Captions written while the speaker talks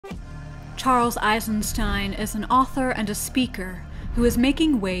Charles Eisenstein is an author and a speaker who is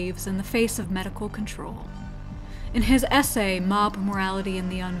making waves in the face of medical control. In his essay, Mob Morality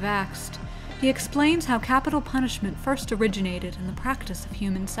and the Unvaxxed, he explains how capital punishment first originated in the practice of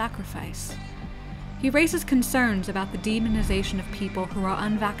human sacrifice. He raises concerns about the demonization of people who are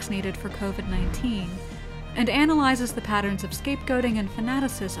unvaccinated for COVID-19 and analyzes the patterns of scapegoating and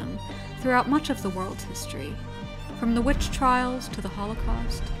fanaticism throughout much of the world's history, from the witch trials to the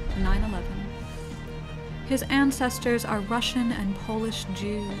Holocaust to 9/11. His ancestors are Russian and Polish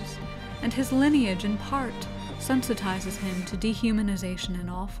Jews, and his lineage in part sensitizes him to dehumanization in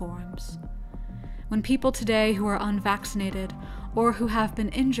all forms. When people today who are unvaccinated or who have been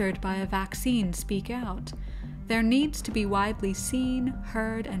injured by a vaccine speak out, their needs to be widely seen,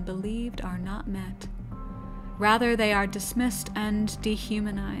 heard, and believed are not met. Rather, they are dismissed and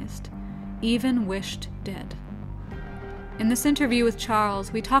dehumanized, even wished dead. In this interview with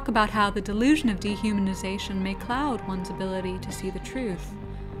Charles, we talk about how the delusion of dehumanization may cloud one's ability to see the truth.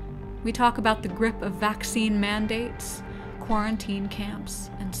 We talk about the grip of vaccine mandates, quarantine camps,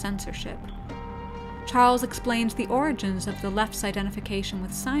 and censorship. Charles explains the origins of the left's identification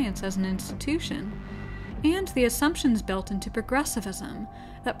with science as an institution, and the assumptions built into progressivism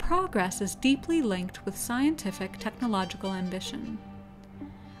that progress is deeply linked with scientific technological ambition.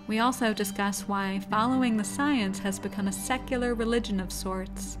 We also discuss why following the science has become a secular religion of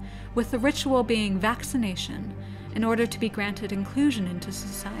sorts, with the ritual being vaccination in order to be granted inclusion into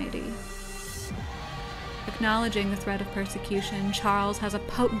society. Acknowledging the threat of persecution, Charles has a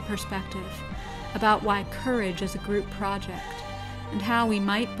potent perspective about why courage is a group project and how we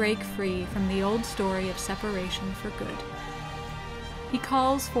might break free from the old story of separation for good. He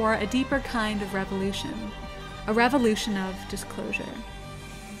calls for a deeper kind of revolution, a revolution of disclosure.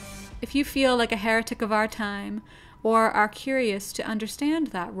 If you feel like a heretic of our time, or are curious to understand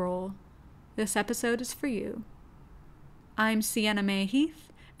that role, this episode is for you. I'm Sienna Mae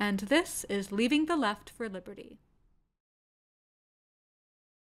Heath, and this is Leaving the Left for Liberty.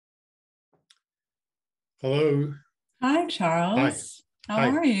 Hello. Hi, Charles. Hi.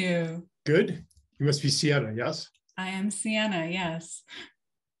 How Hi. are you? Good. You must be Sienna, yes? I am Sienna, yes.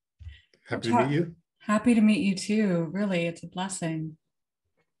 Happy to meet you. Happy to meet you too. Really, it's a blessing.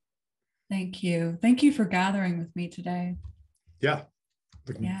 Thank you. Thank you for gathering with me today. Yeah.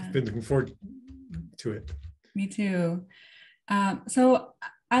 Been looking forward to it. Me too. So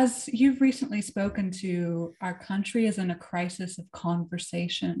as you've recently spoken to, our country is in a crisis of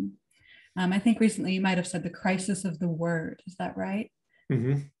conversation. I think recently you might have said the crisis of the word. Is that right?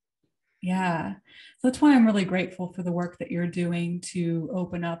 Mm-hmm. Yeah. So that's why I'm really grateful for the work that you're doing to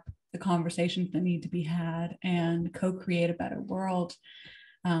open up the conversations that need to be had and co-create a better world,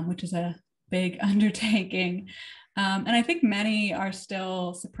 which is a big undertaking. And I think many are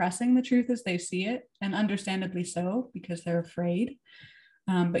still suppressing the truth as they see it, and understandably so, because they're afraid.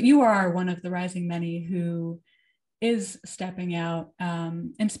 But you are one of the rising many who is stepping out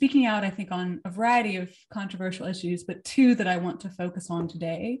and speaking out, I think, on a variety of controversial issues, but two that I want to focus on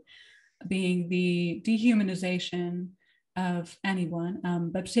today being the dehumanization of anyone,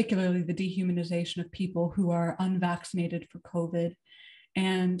 but particularly the dehumanization of people who are unvaccinated for COVID,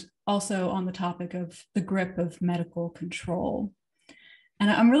 and also on the topic of the grip of medical control.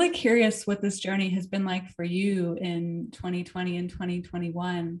 And I'm really curious what this journey has been like for you in 2020 and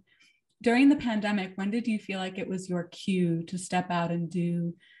 2021. During the pandemic, when did you feel like it was your cue to step out and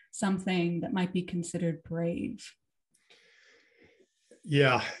do something that might be considered brave?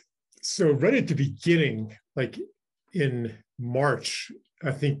 Yeah. So right at the beginning, like in March,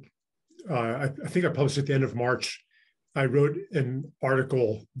 I think I published at the end of March, I wrote an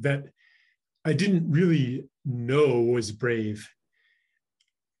article that I didn't really know was brave.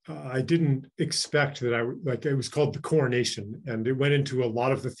 I didn't expect that it was called The Coronation, and it went into a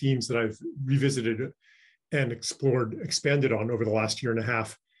lot of the themes that I've revisited and expanded on over the last year and a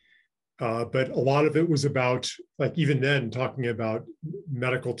half. But a lot of it was about, like even then, talking about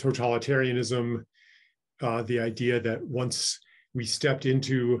medical totalitarianism, the idea that once we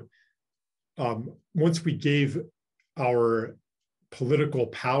gave our political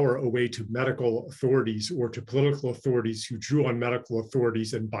power away to medical authorities or to political authorities who drew on medical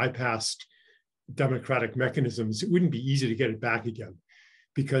authorities and bypassed democratic mechanisms, it wouldn't be easy to get it back again,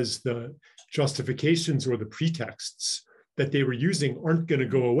 because the justifications or the pretexts that they were using aren't going to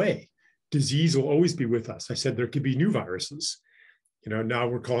go away. Disease will always be with us. I said there could be new viruses. Now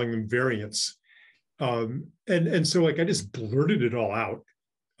we're calling them variants. And so I just blurted it all out.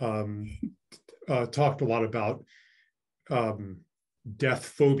 Talked a lot about death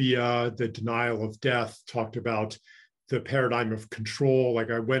phobia, the denial of death, talked about the paradigm of control.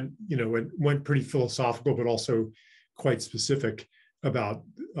 Like I went, went pretty philosophical, but also quite specific about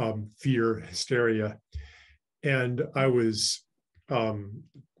fear, hysteria. And I was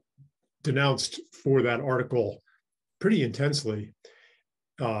denounced for that article pretty intensely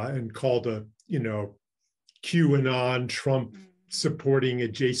and called a, QAnon, Trump supporting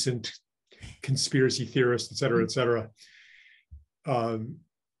adjacent conspiracy theorist, et cetera, et cetera.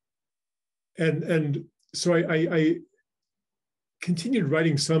 And so I continued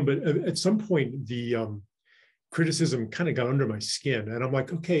writing some, but at some point the criticism kind of got under my skin, and I'm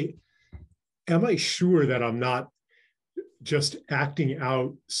like, okay, am I sure that I'm not just acting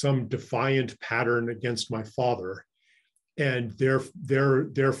out some defiant pattern against my father, and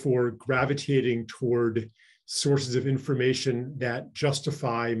therefore gravitating toward sources of information that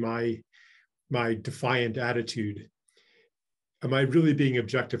justify my defiant attitude? Am I really being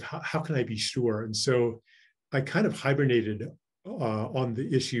objective? How can I be sure? And so I kind of hibernated on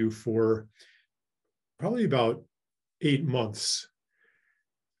the issue for probably about 8 months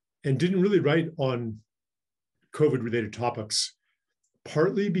and didn't really write on COVID-related topics,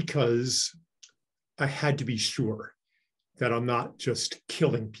 partly because I had to be sure that I'm not just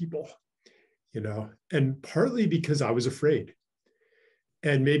killing people, and partly because I was afraid.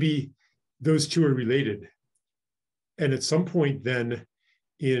 And maybe those two are related. And at some point then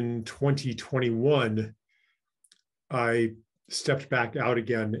in 2021, I stepped back out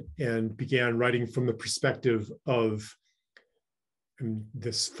again and began writing from the perspective of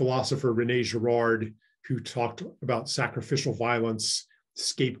this philosopher, Rene Girard, who talked about sacrificial violence,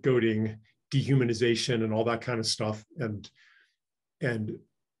 scapegoating, dehumanization, and all that kind of stuff. And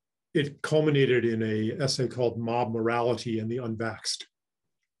it culminated in an essay called Mob Morality and the Unvaxxed.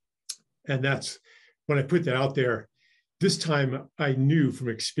 And that's when I put that out there. This time I knew from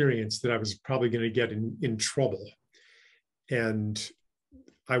experience that I was probably going to get in trouble. And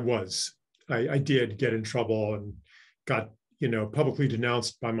I did get in trouble and got, publicly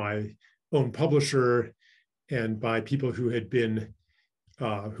denounced by my own publisher and by people who had been,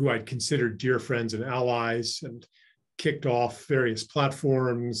 who I'd considered dear friends and allies, and kicked off various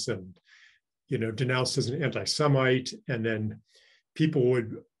platforms and, denounced as an anti-Semite. And then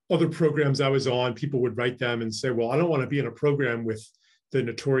other programs I was on, people would write them and say, well, I don't want to be in a program with the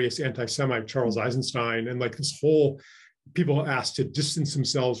notorious anti-Semite Charles Eisenstein. And like this whole, people asked to distance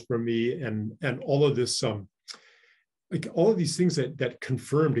themselves from me, and all of this, like all of these things that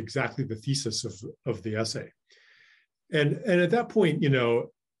confirmed exactly the thesis of the essay. And at that point,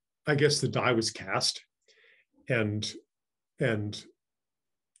 I guess the die was cast. And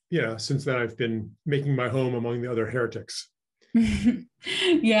yeah, since then I've been making my home among the other heretics.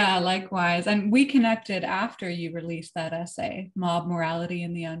 Yeah, likewise. And we connected after you released that essay, Mob Morality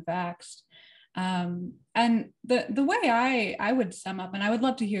and the Unvaxxed. And the way I would sum up, and I would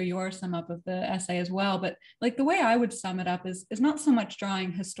love to hear your sum up of the essay as well, but like the way I would sum it up is not so much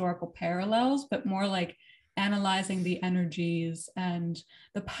drawing historical parallels, but more like analyzing the energies and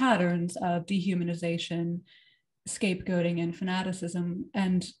the patterns of dehumanization, scapegoating, and fanaticism.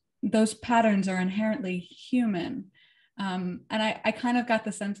 And those patterns are inherently human. And I kind of got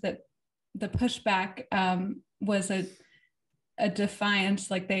the sense that the pushback was a defiance,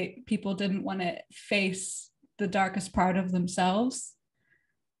 like people didn't want to face the darkest part of themselves.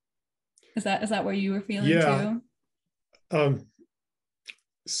 Is that what you were feeling too?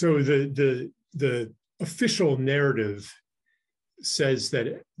 So the official narrative says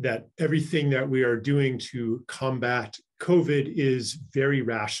that everything that we are doing to combat COVID is very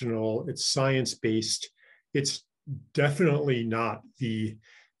rational. It's science-based. It's definitely not the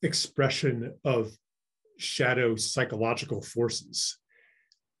expression of shadow psychological forces.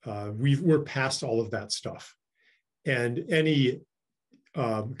 We're past all of that stuff. And any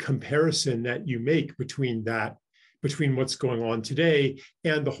comparison that you make between what's going on today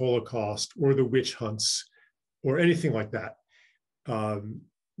and the Holocaust or the witch hunts or anything like that,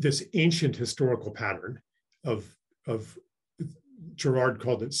 this ancient historical pattern of Girard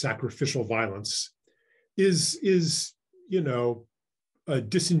called it sacrificial violence, is a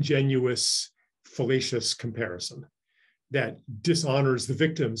disingenuous, fallacious comparison that dishonors the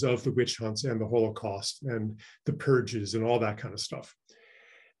victims of the witch hunts and the Holocaust and the purges and all that kind of stuff.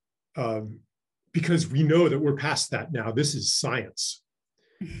 Because we know that we're past that now. This is science.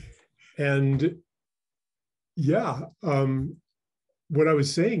 And yeah, what I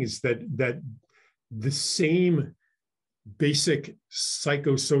was saying is that the same basic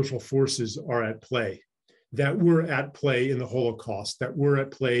psychosocial forces are at play, that were at play in the Holocaust, that were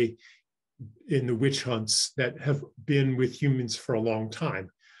at play in the witch hunts, that have been with humans for a long time,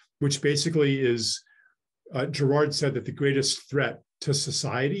 which basically is Girard said that the greatest threat to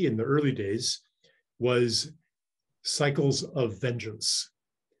society in the early days was cycles of vengeance,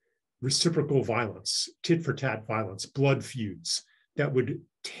 reciprocal violence, tit for tat violence, blood feuds that would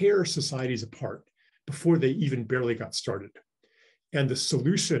tear societies apart before they even barely got started. And the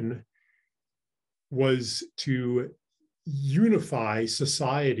solution was to unify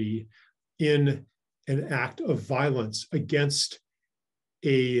society in an act of violence against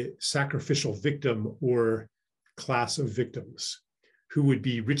a sacrificial victim or class of victims who would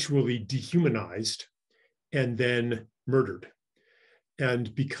be ritually dehumanized and then murdered.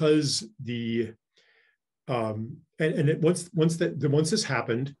 And because once this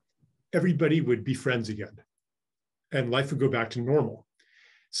happened, everybody would be friends again, and life would go back to normal.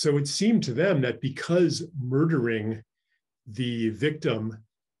 So it seemed to them that because murdering the victim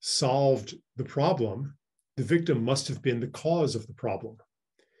solved the problem, the victim must have been the cause of the problem.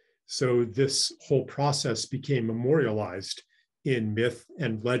 So this whole process became memorialized in myth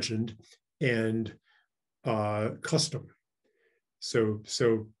and legend and custom. So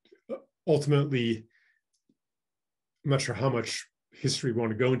ultimately, I'm not sure how much history we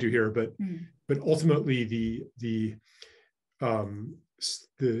want to go into here, but ultimately the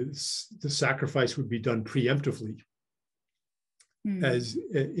sacrifice would be done preemptively, as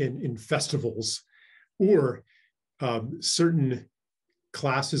in festivals, or certain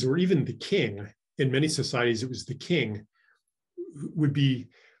classes, or even the king. In many societies, it was the king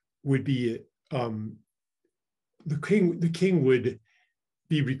the king would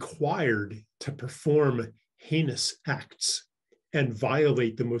be required to perform heinous acts and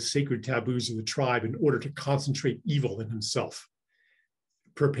violate the most sacred taboos of the tribe in order to concentrate evil in himself,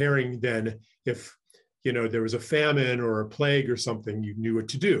 preparing then, if there was a famine or a plague or something, you knew what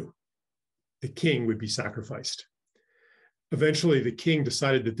to do. The king would be sacrificed. Eventually, the king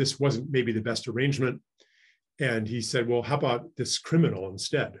decided that this wasn't maybe the best arrangement, and he said, well, how about this criminal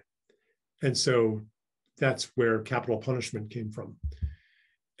instead? And so that's where capital punishment came from.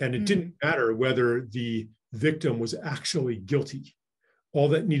 And it didn't matter whether the victim was actually guilty. All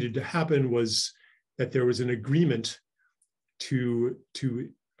that needed to happen was that there was an agreement to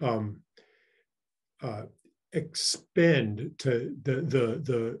expend to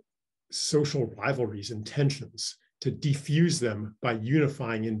the social rivalries and tensions, to defuse them by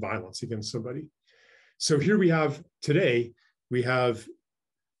unifying in violence against somebody. So here we have today, we have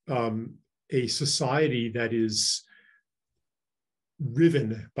a society that is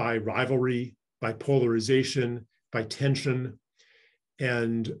riven by rivalry, by polarization, by tension,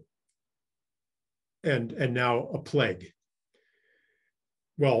 and now a plague.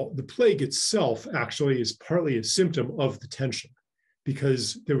 Well, the plague itself actually is partly a symptom of the tension,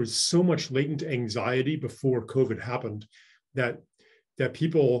 because there was so much latent anxiety before COVID happened that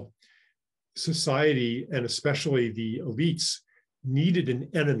people, society, and especially the elites, needed an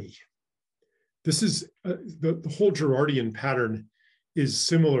enemy. This is the whole Girardian pattern is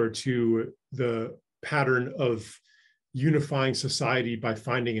similar to the pattern of unifying society by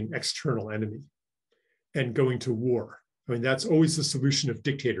finding an external enemy and going to war. I mean, that's always the solution of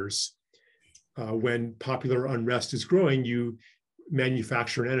dictators. When popular unrest is growing, you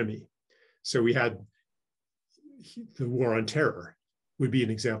manufacture an enemy. So we had the war on terror would be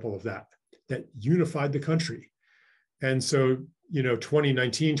an example of that unified the country. And so,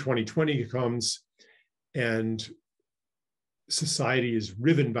 2019, 2020 comes, and society is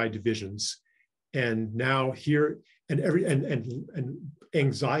riven by divisions. And now here, and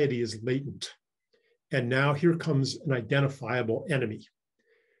anxiety is latent. And now here comes an identifiable enemy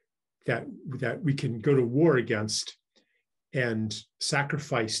that we can go to war against and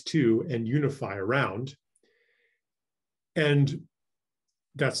sacrifice to and unify around. And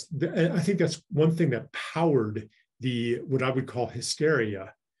I think that's one thing that powered what I would call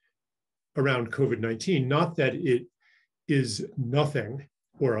hysteria around COVID-19. Not that it is nothing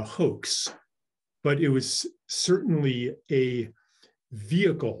or a hoax, but it was certainly a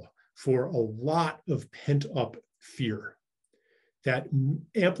vehicle for a lot of pent-up fear that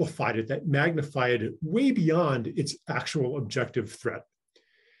amplified it, that magnified it way beyond its actual objective threat.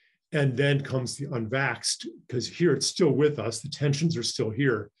 And then comes the unvaxxed, because here it's still with us, the tensions are still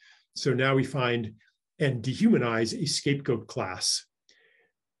here. So now we find and dehumanize a scapegoat class,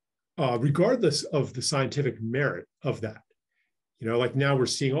 regardless of the scientific merit of that. Like now we're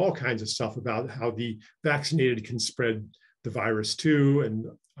seeing all kinds of stuff about how the vaccinated can spread the virus too. And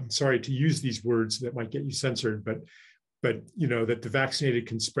I'm sorry to use these words that might get you censored, but that the vaccinated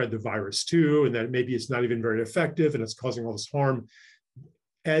can spread the virus too, and that maybe it's not even very effective and it's causing all this harm.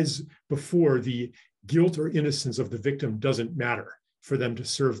 As before, the guilt or innocence of the victim doesn't matter for them to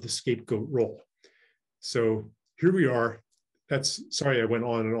serve the scapegoat role. So here we are. That's, sorry I went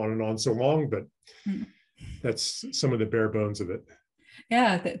on and on and on so long, but that's some of the bare bones of it.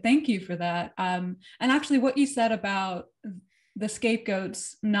 Yeah, thank you for that. And actually what you said about the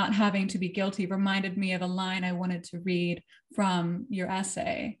scapegoats not having to be guilty reminded me of a line I wanted to read from your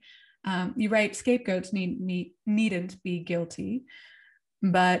essay. You write, scapegoats needn't be guilty,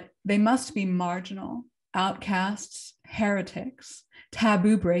 but they must be marginal, outcasts, heretics,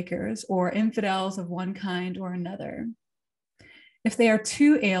 taboo breakers, or infidels of one kind or another. If they are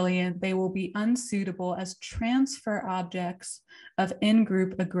too alien, they will be unsuitable as transfer objects of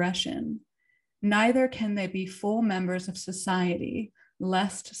in-group aggression. Neither can they be full members of society,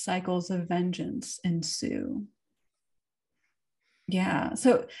 lest cycles of vengeance ensue. Yeah,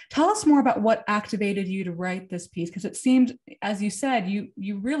 so tell us more about what activated you to write this piece, because it seemed, as you said,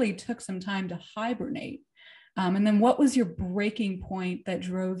 you really took some time to hibernate. And then what was your breaking point that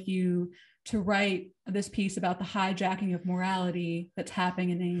drove you to write this piece about the hijacking of morality that's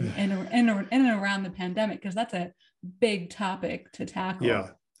happening in and around the pandemic? Because that's a big topic to tackle.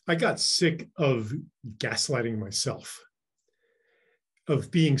 Yeah, I got sick of gaslighting myself,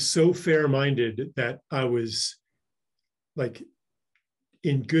 of being so fair-minded that I was like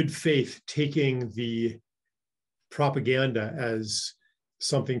in good faith taking the propaganda as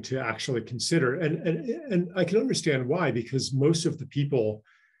something to actually consider. And I can understand why, because most of the people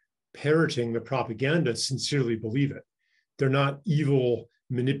parroting the propaganda sincerely believe it. They're not evil,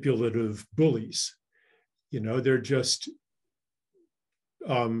 manipulative bullies. You know, they're just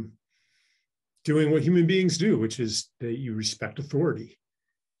doing what human beings do, which is that you respect authority.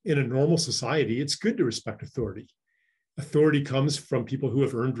 In a normal society, it's good to respect authority. Authority comes from people who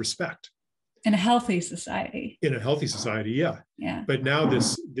have earned respect. In a healthy society. In a healthy society, yeah. Yeah. But now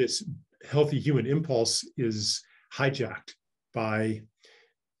this healthy human impulse is hijacked by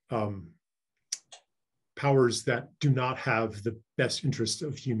powers that do not have the best interests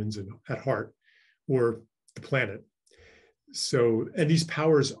of humans at heart, or the planet. So, and these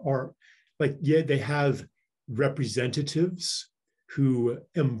powers are like, yeah, they have representatives who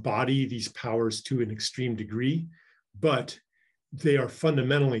embody these powers to an extreme degree, but they are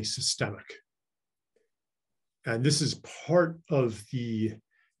fundamentally systemic. And this is part of the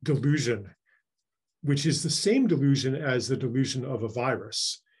delusion, which is the same delusion as the delusion of a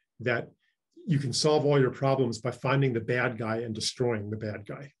virus, that you can solve all your problems by finding the bad guy and destroying the bad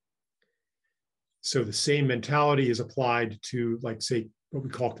guy. So the same mentality is applied to, like, say, what we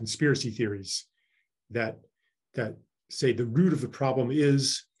call conspiracy theories, that say the root of the problem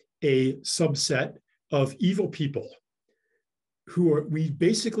is a subset of evil people who are, we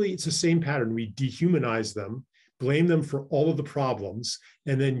basically, it's the same pattern. We dehumanize them, blame them for all of the problems,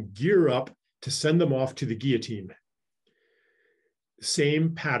 and then gear up to send them off to the guillotine.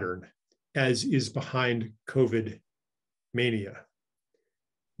 Same pattern as is behind COVID mania.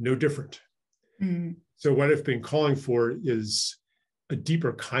 No different. Mm. So what I've been calling for is a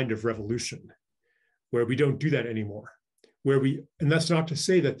deeper kind of revolution, where we don't do that anymore. And that's not to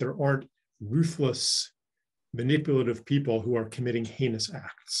say that there aren't ruthless, manipulative people who are committing heinous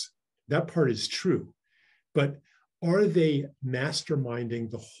acts. That part is true. But are they masterminding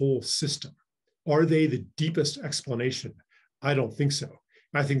the whole system? Are they the deepest explanation? I don't think so.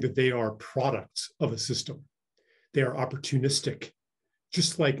 I think that they are products of a system. They are opportunistic,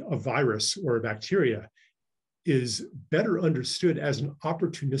 just like a virus or a bacteria is better understood as an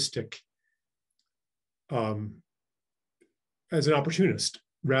opportunistic, as an opportunist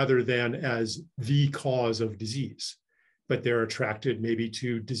rather than as the cause of disease. But they're attracted maybe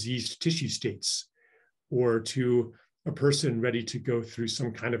to diseased tissue states, or to a person ready to go through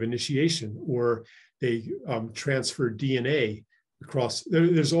some kind of initiation, or they transfer DNA across.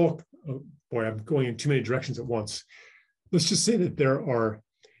 There's all, oh boy, I'm going in too many directions at once. Let's just say that there are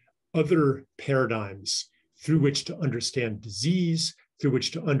other paradigms through which to understand disease, through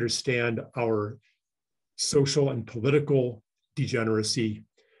which to understand our social and political degeneracy,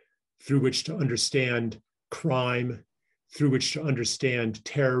 through which to understand crime, through which to understand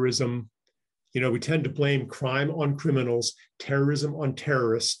terrorism. You know, we tend to blame crime on criminals, terrorism on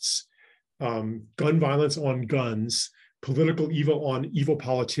terrorists, gun violence on guns, political evil on evil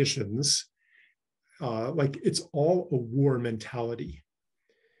politicians. Like, it's all a war mentality.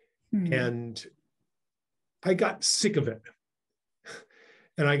 And I got sick of it.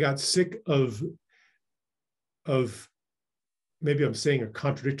 And I got sick of maybe I'm saying a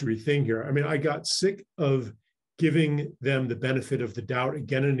contradictory thing here. I mean, I got sick of giving them the benefit of the doubt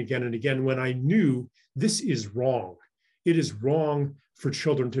again and again and again, when I knew this is wrong. It is wrong for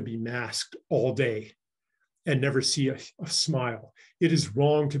children to be masked all day. and never see a smile. It is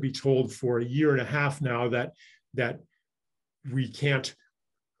wrong to be told for a year and a half now that we can't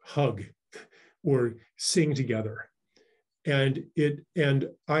hug or sing together. And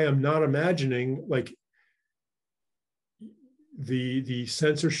I am not imagining like the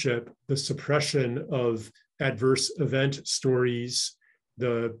censorship, the suppression of adverse event stories,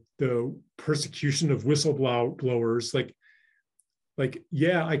 the persecution of whistleblowers. Like,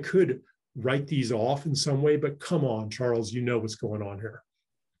 yeah, I could write these off in some way, but come on, Charles, you know what's going on here.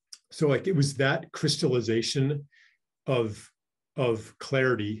 So like it was that crystallization of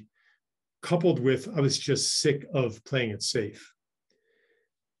clarity coupled with I was just sick of playing it safe.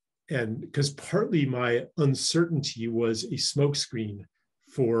 And because partly my uncertainty was a smokescreen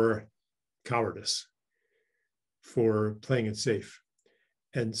for cowardice, for playing it safe.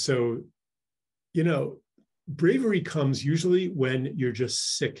 And so, you know, bravery comes usually when you're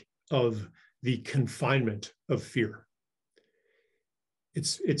just sick of the confinement of fear.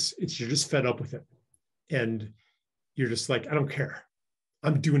 It's you're just fed up with it. And you're just like, I don't care.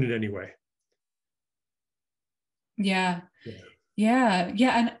 I'm doing it anyway. Yeah.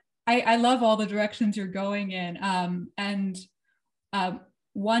 And I love all the directions you're going in.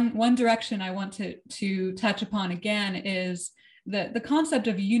 One direction I want to touch upon again is the concept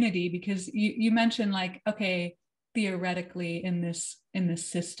of unity, because you mentioned like, okay, theoretically in this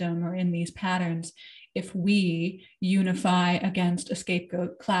system or in these patterns, if we unify against a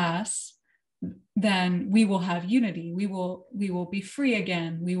scapegoat class, then we will have unity. We will be free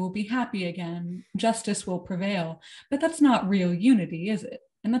again. We will be happy again. Justice will prevail. But that's not real unity, is it?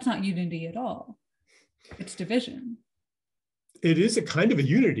 And that's not unity at all. It's division. It is a kind of a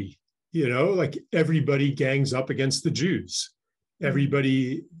unity, you know, like everybody gangs up against the Jews.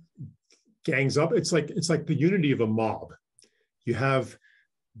 Everybody gangs up. It's like the unity of a mob. You have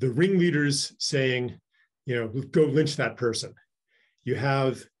the ringleaders saying, you know, go lynch that person. You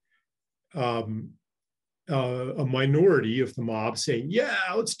have a minority of the mob saying, yeah,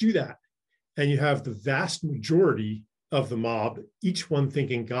 let's do that. And you have the vast majority of the mob, each one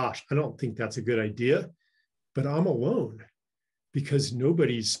thinking, gosh, I don't think that's a good idea, but I'm alone because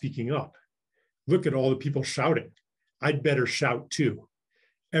nobody's speaking up. Look at all the people shouting. I'd better shout too.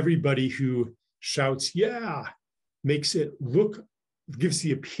 Everybody who shouts, yeah, makes it look, gives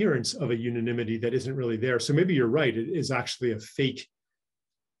the appearance of a unanimity that isn't really there. So maybe you're right. It is actually a fake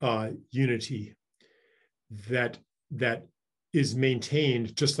unity that is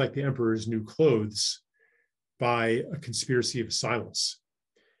maintained, just like the emperor's new clothes, by a conspiracy of silence.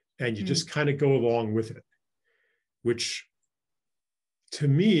 And you just kind of go along with it, which to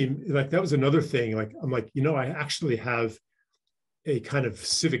me, like that was another thing. Like, I'm like, you know, I actually have a kind of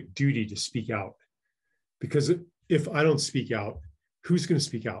civic duty to speak out, because if I don't speak out, who's going to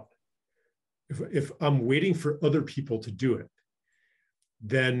speak out? If I'm waiting for other people to do it,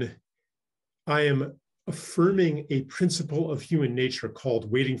 then I am affirming a principle of human nature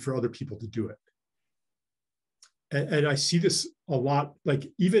called waiting for other people to do it. And I see this a lot,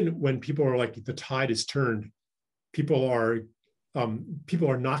 like even when people are like, the tide is turned, people are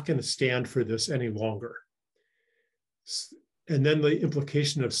not going to stand for this any longer. And then the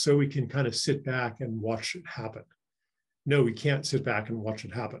implication of, so we can kind of sit back and watch it happen. No, we can't sit back and watch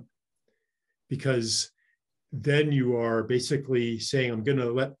it happen, because then you are basically saying, I'm going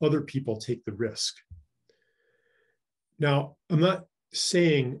to let other people take the risk. Now, I'm not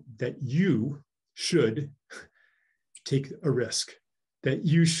saying that you should take a risk, that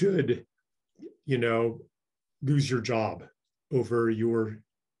you should, you know, lose your job over your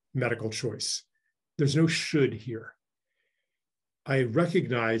medical choice. There's no should here. I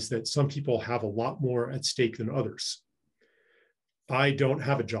recognize that some people have a lot more at stake than others. I don't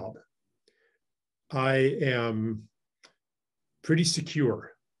have a job. I am pretty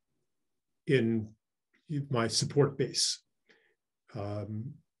secure in my support base.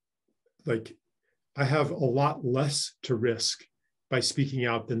 Like, I have a lot less to risk by speaking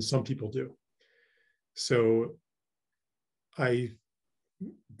out than some people do. So I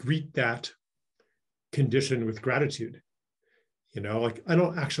greet that condition with gratitude. You know, like I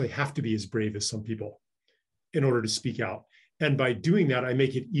don't actually have to be as brave as some people in order to speak out. And by doing that, I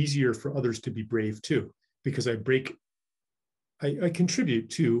make it easier for others to be brave too, because I contribute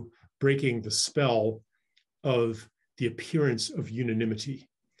to breaking the spell of the appearance of unanimity.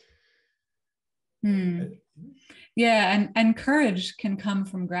 Yeah, and courage can come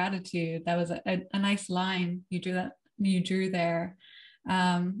from gratitude. That was a nice line you drew there.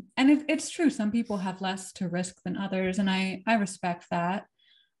 And it's true, some people have less to risk than others, and I respect that.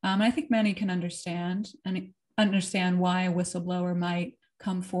 I think many can understand why a whistleblower might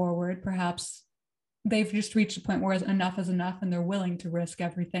come forward, perhaps they've just reached a point where enough is enough and they're willing to risk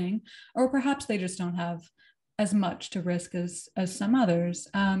everything, or perhaps they just don't have as much to risk as some others.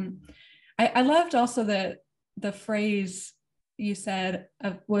 I loved also the phrase you said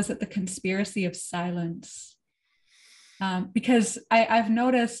was it the conspiracy of silence? Because I've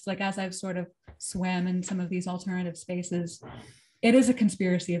noticed, like, as I've sort of swam in some of these alternative spaces, it is a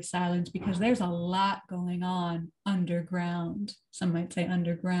conspiracy of silence because there's a lot going on underground. Some might say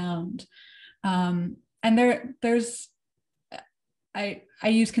underground. And there's, I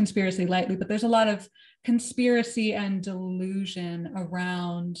use conspiracy lightly, but there's a lot of conspiracy and delusion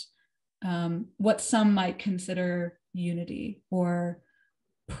around what some might consider unity or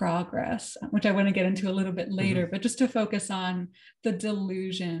progress, which I want to get into a little bit later, but just to focus on the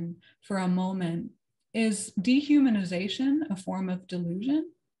delusion for a moment. Is dehumanization a form of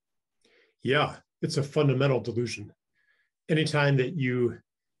delusion? Yeah, it's a fundamental delusion. Anytime that you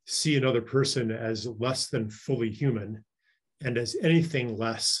see another person as less than fully human and as anything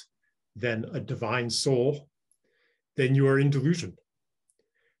less than a divine soul, then you are in delusion.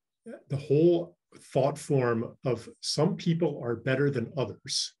 The whole thought form of some people are better than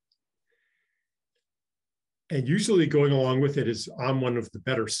others. And usually going along with it is, I'm one of the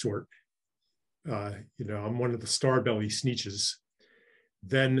better sort. I'm one of the starbelly sneetches.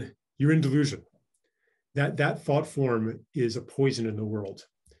 Then you're in delusion. That thought form is a poison in the world.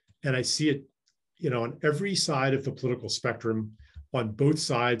 And I see it, on every side of the political spectrum, on both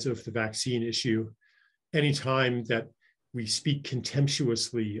sides of the vaccine issue. Anytime that we speak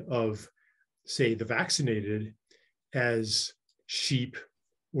contemptuously of, say, the vaccinated as sheep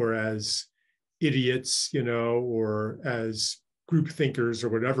or as idiots, or as group thinkers or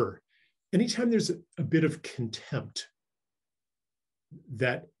whatever, anytime there's a bit of contempt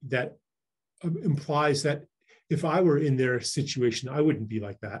that implies that if I were in their situation, I wouldn't be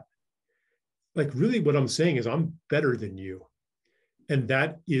like that. Like, really what I'm saying is I'm better than you. And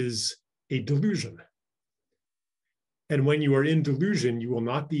that is a delusion. And when you are in delusion, you will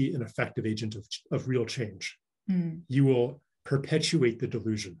not be an effective agent of real change. Mm. You will perpetuate the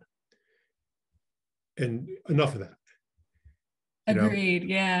delusion. And enough of that. Agreed.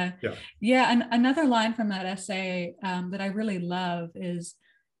 Yeah. And another line from that essay that I really love is,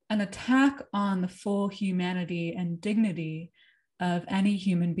 an attack on the full humanity and dignity of any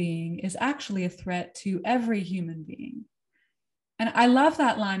human being is actually a threat to every human being. And I love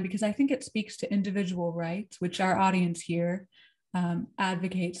that line because I think it speaks to individual rights, which our audience here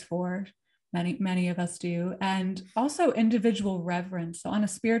advocates for. Many of us do. And also individual reverence. So on a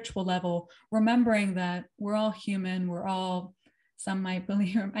spiritual level, remembering that we're all human, we're all, some might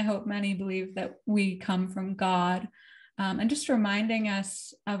believe, I hope many believe, that we come from God. And just reminding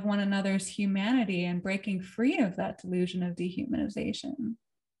us of one another's humanity and breaking free of that delusion of dehumanization.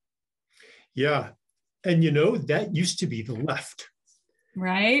 Yeah. And that used to be the left.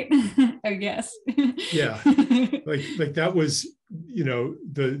 Right? Oh, yes. Yeah. Like that was,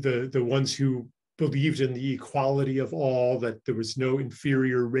 the ones who believed in the equality of all, that there was no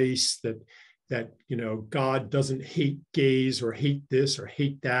inferior race, that God doesn't hate gays or hate this or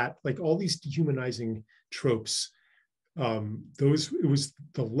hate that, like all these dehumanizing tropes. It was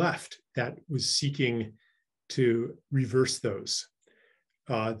the left that was seeking to reverse those.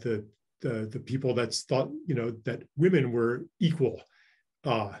 The people that thought, that women were equal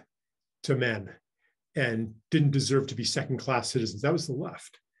to men and didn't deserve to be second-class citizens. That was the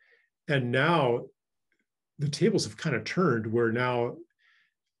left. And now the tables have kind of turned, where now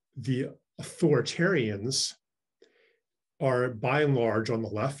the authoritarians are by and large on the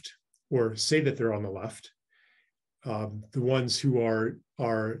left, or say that they're on the left. The ones who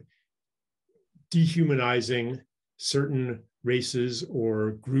are dehumanizing certain races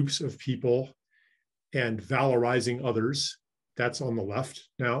or groups of people and valorizing others, that's on the left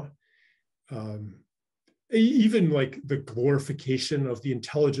now. Even like the glorification of the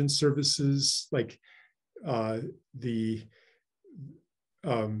intelligence services, like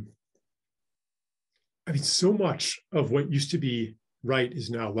so much of what used to be right is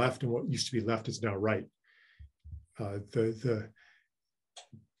now left, and what used to be left is now right. The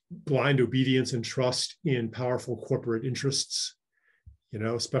blind obedience and trust in powerful corporate interests,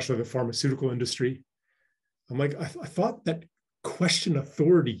 especially the pharmaceutical industry. I'm like, I thought that question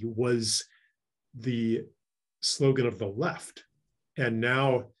authority was the slogan of the left. And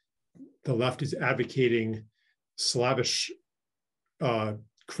now the left is advocating slavish,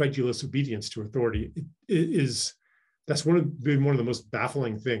 credulous obedience to authority. That's been one of the most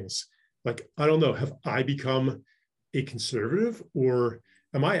baffling things. Like, I don't know, have I become a conservative, or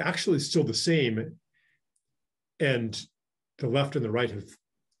am I actually still the same? And the left and the right have,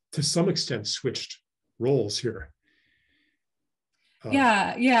 to some extent, switched roles here.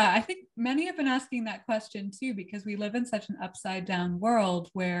 Yeah. I think many have been asking that question too, because we live in such an upside down world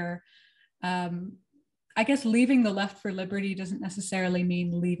where I guess leaving the left for liberty doesn't necessarily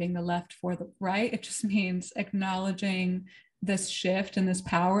mean leaving the left for the right. It just means acknowledging this shift and this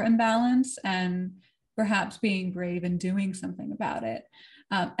power imbalance and perhaps being brave and doing something about it.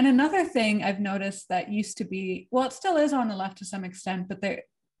 And another thing I've noticed that used to be, well, it still is on the left to some extent, but there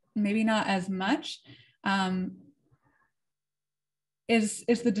maybe not as much, is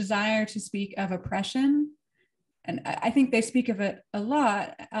the desire to speak of oppression. And I think they speak of it a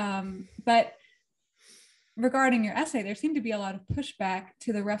lot, but regarding your essay, there seemed to be a lot of pushback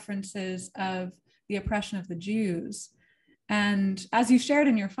to the references of the oppression of the Jews. And as you shared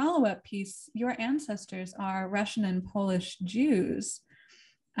in your follow-up piece, your ancestors are Russian and Polish Jews.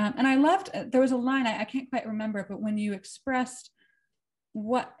 And I loved, there was a line, I can't quite remember it, but when you expressed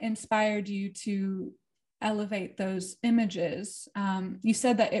what inspired you to elevate those images, you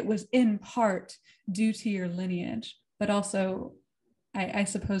said that it was in part due to your lineage, but also I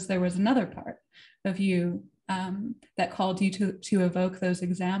suppose there was another part of you that called you to evoke those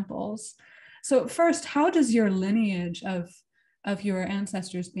examples. So first, how does your lineage of your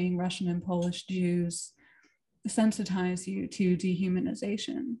ancestors being Russian and Polish Jews sensitize you to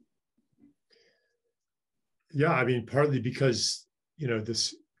dehumanization? Yeah, I mean, partly because,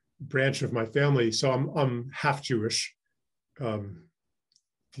 this branch of my family, so I'm half Jewish,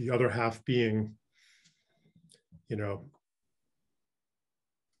 the other half being,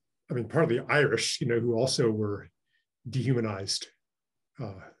 partly Irish, who also were dehumanized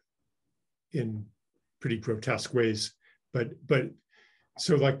in pretty grotesque ways. But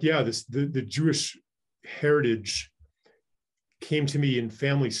so the Jewish heritage came to me in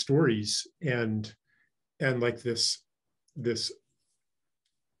family stories and like this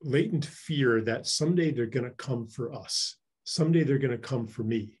latent fear that someday they're going to come for us. Someday they're going to come for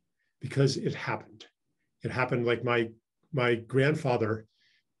me, because it happened. It happened. Like my grandfather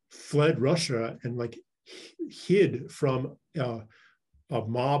fled Russia and like hid from a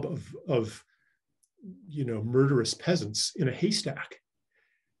mob of murderous peasants in a haystack.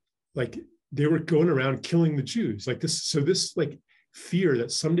 Like they were going around killing the Jews like this. So this like fear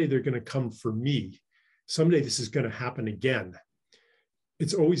that someday they're going to come for me, someday this is going to happen again.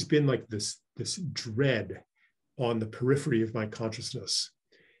 It's always been like this dread on the periphery of my consciousness.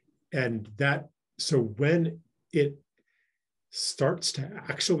 And so when it starts to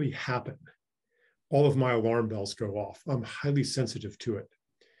actually happen, all of my alarm bells go off. I'm highly sensitive to it.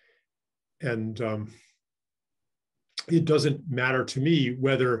 And it doesn't matter to me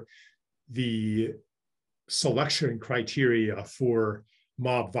whether the selection criteria for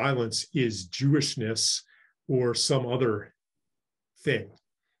mob violence is Jewishness or some other thing,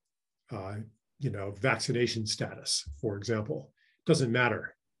 vaccination status, for example. Doesn't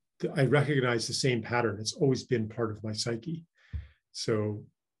matter. I recognize the same pattern. It's always been part of my psyche. So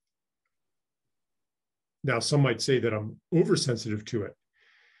now some might say that I'm oversensitive to it.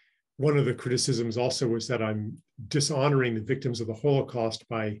 One of the criticisms also was that I'm dishonoring the victims of the Holocaust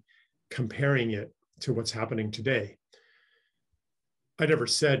by comparing it to what's happening today. I never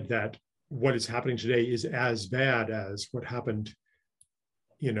said that what is happening today is as bad as what happened,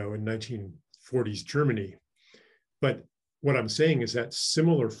 in 1940s Germany. But what I'm saying is that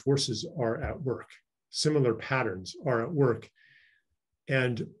similar forces are at work, similar patterns are at work.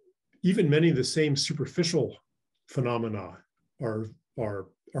 And even many of the same superficial phenomena are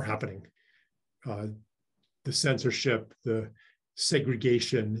happening. The censorship, the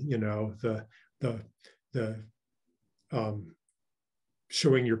segregation, the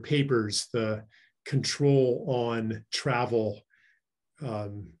showing your papers, the control on travel,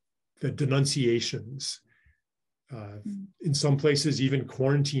 the denunciations, in some places even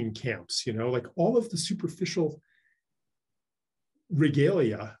quarantine camps, like all of the superficial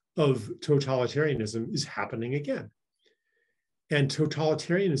regalia of totalitarianism is happening again. And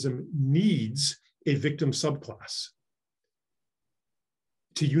totalitarianism needs a victim subclass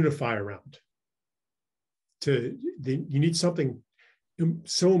to unify around. You need something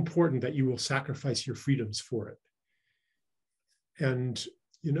so important that you will sacrifice your freedoms for it. And,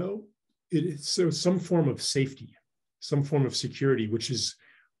 it's some form of safety, some form of security, which is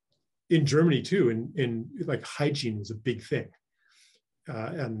in Germany too, in like hygiene was a big thing.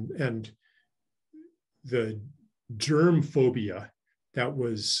 And the germ phobia that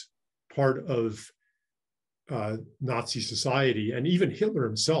was part of Nazi society, and even Hitler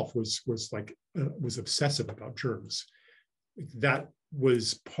himself was obsessive about germs. That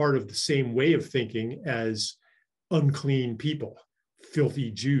was part of the same way of thinking as unclean people,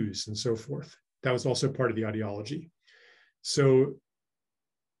 filthy Jews, and so forth. That was also part of the ideology. So,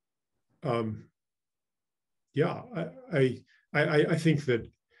 yeah, I think that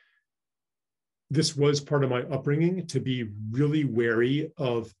this was part of my upbringing, to be really wary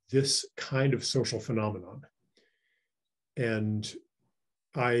of this kind of social phenomenon. And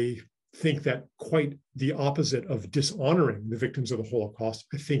I think that quite the opposite of dishonoring the victims of the Holocaust,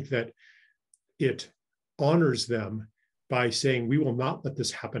 I think that it honors them by saying, we will not let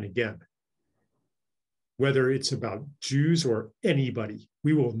this happen again. Whether it's about Jews or anybody,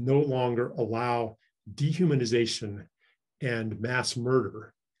 we will no longer allow dehumanization and mass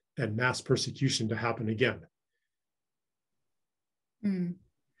murder and mass persecution to happen again. Mm.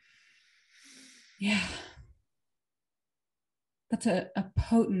 Yeah. That's a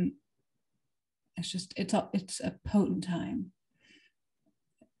potent, it's a potent time.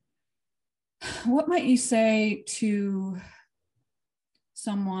 What might you say to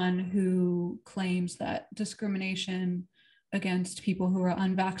someone who claims that discrimination against people who are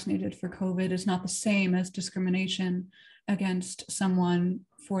unvaccinated for COVID is not the same as discrimination against someone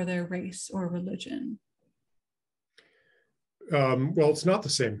for their race or religion? Well, it's not the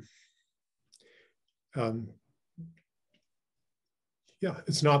same. Yeah,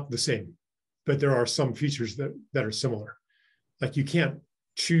 it's not the same, but there are some features that are similar. Like, you can't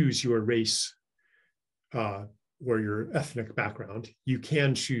choose your race or your ethnic background. You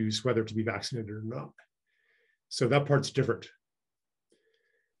can choose whether to be vaccinated or not. So that part's different.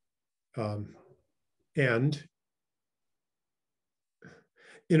 And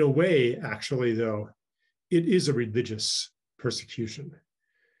in a way, actually, though, it is a religious persecution,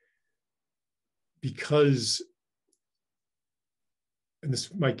 because, and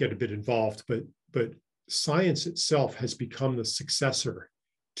this might get a bit involved, but science itself has become the successor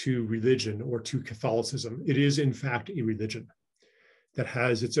to religion or to Catholicism. It is, in fact, a religion that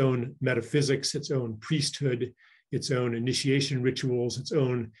has its own metaphysics, its own priesthood, its own initiation rituals, its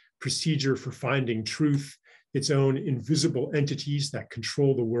own procedure for finding truth, its own invisible entities that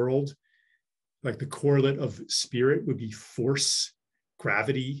control the world. Like, the correlate of spirit would be force,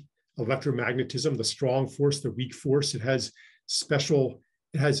 gravity, electromagnetism, the strong force, the weak force. It has special,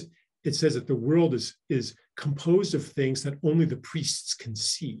 it says that the world is composed of things that only the priests can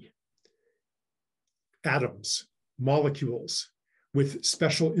see. Atoms, molecules, with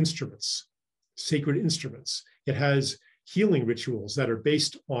special instruments, sacred instruments. It has healing rituals that are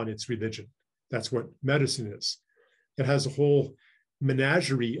based on its religion. That's what medicine is. It has a whole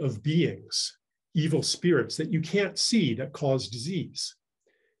menagerie of beings, evil spirits that you can't see, that cause disease.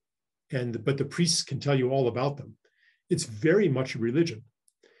 But the priests can tell you all about them. It's very much a religion.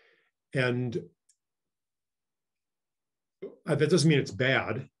 And that doesn't mean it's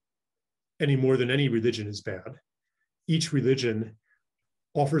bad any more than any religion is bad. Each religion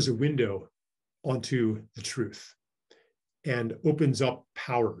offers a window onto the truth and opens up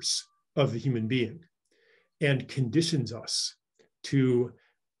powers of the human being and conditions us to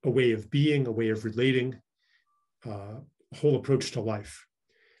a way of being, a way of relating, a whole approach to life.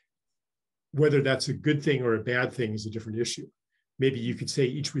 Whether that's a good thing or a bad thing is a different issue. Maybe you could say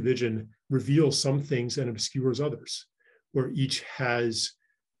each religion reveals some things and obscures others, or each has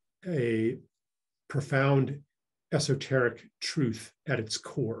a profound esoteric truth at its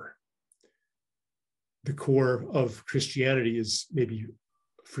core. The core of Christianity is maybe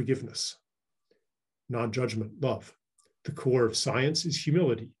forgiveness, non-judgment, love. The core of science is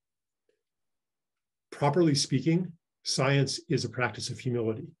humility. Properly speaking, science is a practice of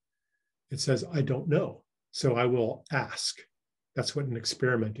humility. It says, I don't know, so I will ask. That's what an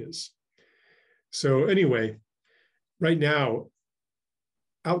experiment is. So anyway, right now,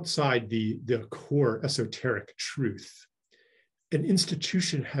 outside the core esoteric truth, an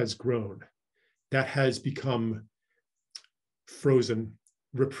institution has grown that has become frozen,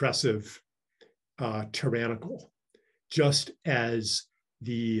 repressive, tyrannical, just as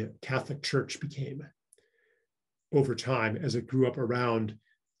the Catholic Church became over time as it grew up around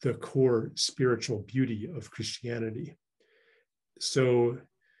the core spiritual beauty of Christianity. So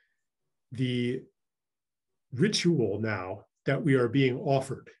the ritual now that we are being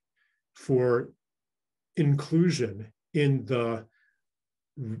offered for inclusion in the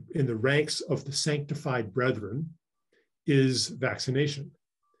ranks of the sanctified brethren is vaccination.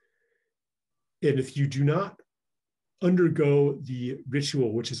 And if you do not undergo the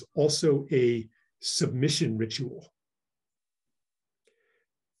ritual, which is also a submission ritual,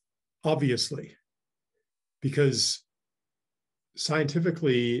 obviously, because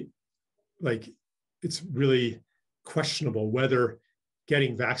scientifically, like, it's really questionable whether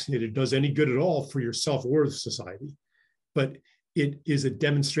getting vaccinated does any good at all for yourself or the society. But it is a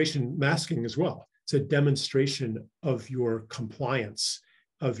demonstration masking as well. It's a demonstration of your compliance,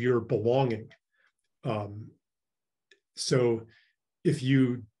 of your belonging. So if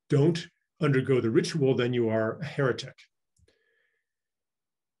you don't undergo the ritual, then you are a heretic.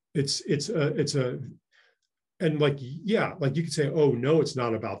 And like, yeah, like you could say, oh, no, it's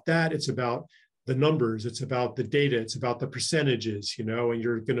not about that. It's about the numbers. It's about the data. It's about the percentages, you know, and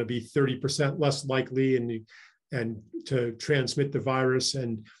you're going to be 30% less likely and to transmit the virus,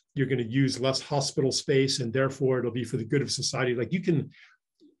 and you're going to use less hospital space, and therefore it'll be for the good of society. Like you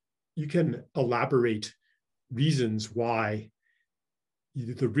can elaborate reasons why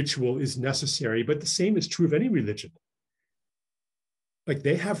the ritual is necessary, but the same is true of any religion. Like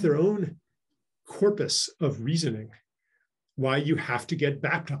they have their own corpus of reasoning why you have to get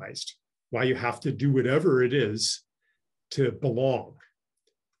baptized, why you have to do whatever it is to belong.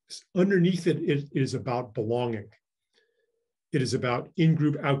 Underneath it, it is about belonging. It is about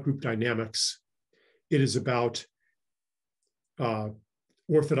in-group, out-group dynamics. It is about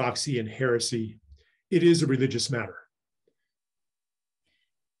orthodoxy and heresy. It is a religious matter.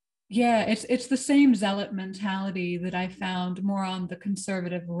 Yeah, it's the same zealot mentality that I found more on the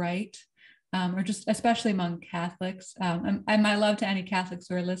conservative right, or just especially among Catholics. And my love to any Catholics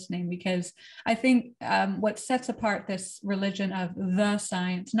who are listening, because I think what sets apart this religion of the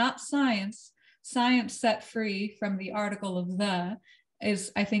science, not science set free from the article of the,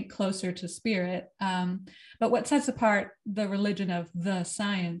 is I think closer to spirit. But what sets apart the religion of the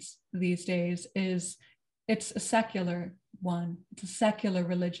science these days is it's a secular one. It's a secular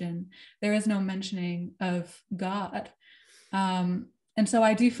religion. There is no mentioning of God. And so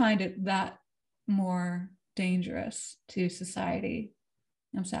I do find it that more dangerous to society,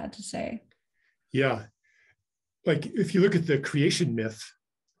 I'm sad to say. Yeah. Like if you look at the creation myth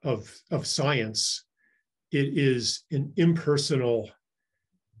of science, it is an impersonal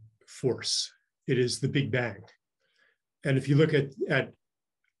force. It is the Big Bang. And if you look at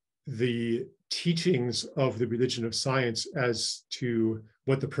the teachings of the religion of science as to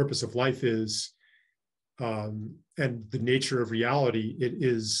what the purpose of life is, and the nature of reality, it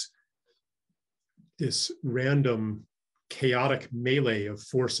is this random, chaotic melee of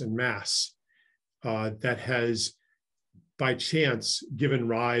force and mass that has, by chance, given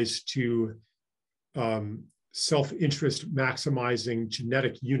rise to self-interest maximizing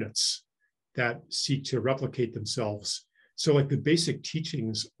genetic units that seek to replicate themselves. So like the basic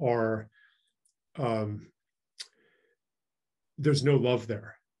teachings are, there's no love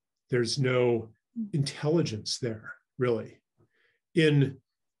there. There's no intelligence there, really, in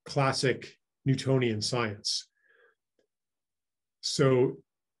classic Newtonian science. So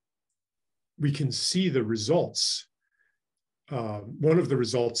we can see the results. One of the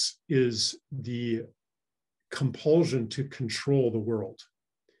results is the compulsion to control the world.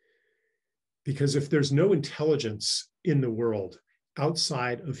 Because if there's no intelligence in the world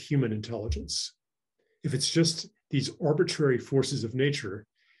outside of human intelligence, if it's just these arbitrary forces of nature,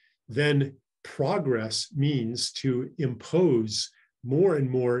 then progress means to impose more and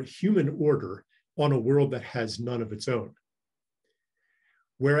more human order on a world that has none of its own.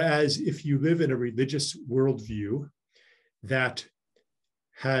 Whereas if you live in a religious worldview that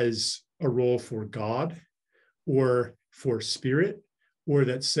has a role for God or for spirit, or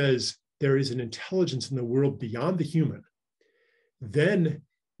that says there is an intelligence in the world beyond the human, then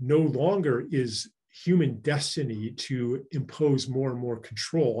no longer is human destiny to impose more and more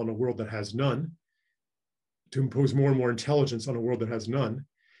control on a world that has none, to impose more and more intelligence on a world that has none.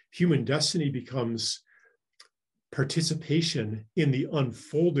 Human destiny becomes participation in the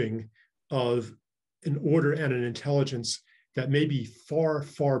unfolding of an order and an intelligence that may be far,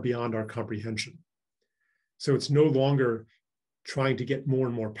 far beyond our comprehension. So it's no longer trying to get more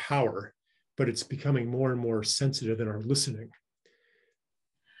and more power, but it's becoming more and more sensitive in our listening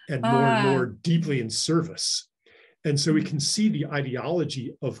and more deeply in service. And so we can see the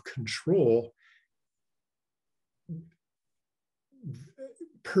ideology of control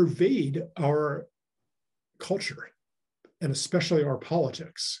pervade our culture, and especially our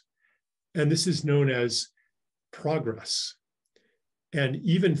politics. And this is known as progress, and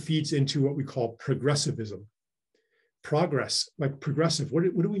even feeds into what we call progressivism. Progress, like progressive, what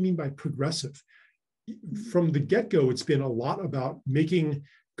do we mean by progressive? From the get-go, it's been a lot about making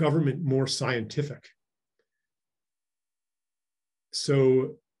government more scientific.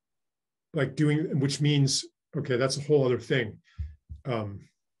 So like doing, which means, okay, that's a whole other thing.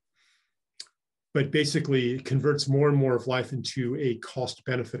 But basically it converts more and more of life into a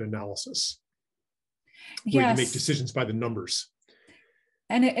cost-benefit analysis, where you make decisions by the numbers.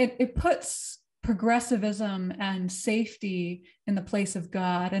 And it puts progressivism and safety in the place of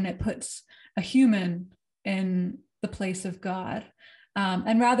God, and it puts a human in the place of God.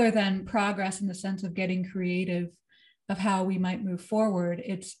 And rather than progress in the sense of getting creative of how we might move forward,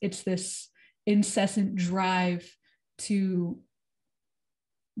 it's this incessant drive to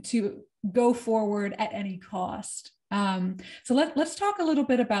go forward at any cost. So let's talk a little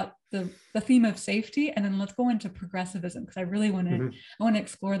bit about the theme of safety, and then let's go into progressivism, because I really want to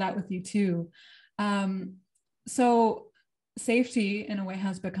explore that with you too. So safety in a way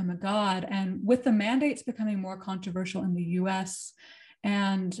has become a god, and with the mandates becoming more controversial in the US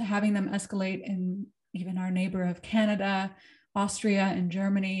and having them escalate in even our neighbor of Canada, Austria and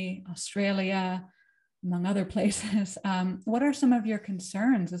Germany, Australia, among other places, what are some of your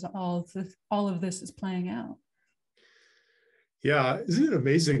concerns as all of this is playing out? Yeah, isn't it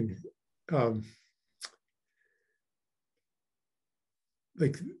amazing? I've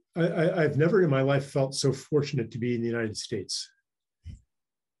never in my life felt so fortunate to be in the United States.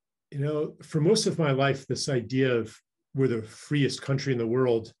 You know, for most of my life, this idea of we're the freest country in the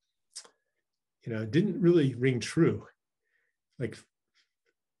world, you know, didn't really ring true. Like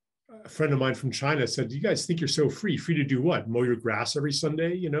a friend of mine from China said, "Do you guys think you're so free? Free to do what? Mow your grass every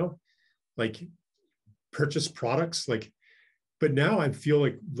Sunday, you know? Like purchase products?" But now I feel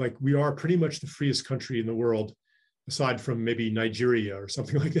like we are pretty much the freest country in the world, aside from maybe Nigeria or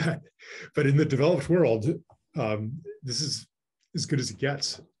something like that. But in the developed world, this is as good as it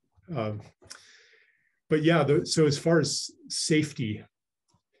gets. But yeah, so as far as safety,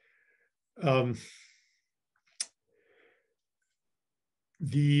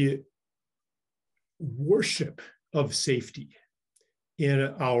 the worship of safety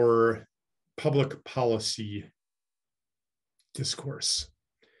in our public policy discourse,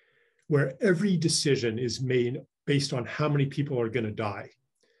 where every decision is made based on how many people are going to die,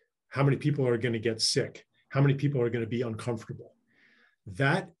 how many people are going to get sick, how many people are going to be uncomfortable.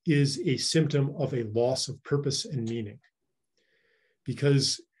 That is a symptom of a loss of purpose and meaning.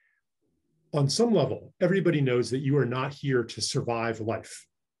 Because on some level, everybody knows that you are not here to survive life.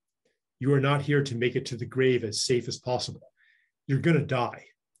 You are not here to make it to the grave as safe as possible. You're going to die.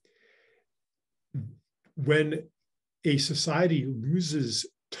 When a society loses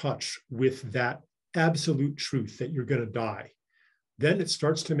touch with that absolute truth that you're going to die, then it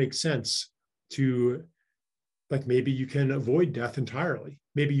starts to make sense to, like, maybe you can avoid death entirely.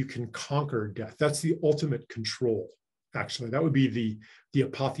 Maybe you can conquer death. That's the ultimate control, actually. That would be the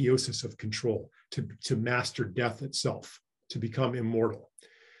apotheosis of control, to master death itself, to become immortal.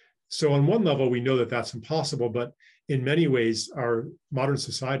 So on one level, we know that that's impossible, but in many ways, our modern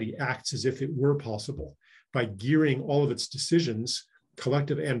society acts as if it were possible by gearing all of its decisions,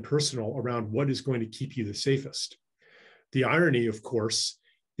 collective and personal, around what is going to keep you the safest. The irony, of course,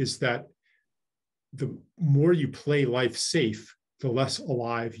 is that the more you play life safe, the less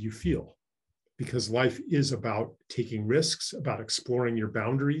alive you feel, because life is about taking risks, about exploring your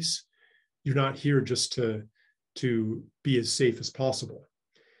boundaries. You're not here just to be as safe as possible.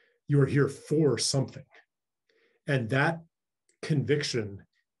 You are here for something. And that conviction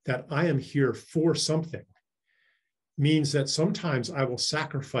that I am here for something means that sometimes I will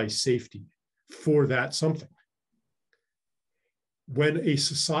sacrifice safety for that something. When a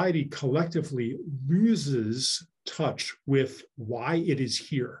society collectively loses touch with why it is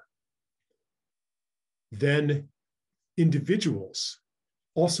here, then individuals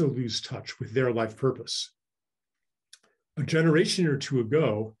also lose touch with their life purpose. A generation or two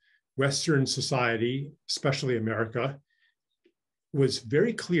ago, Western society, especially America, was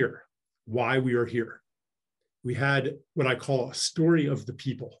very clear why we are here. We had what I call a story of the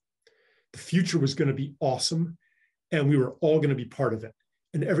people. The future was going to be awesome, and we were all going to be part of it.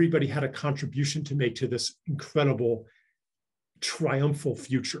 And everybody had a contribution to make to this incredible, triumphal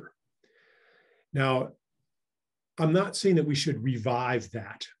future. Now, I'm not saying that we should revive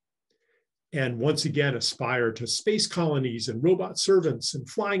that and once again aspire to space colonies and robot servants and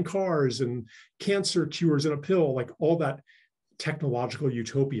flying cars and cancer cures in a pill, like all that technological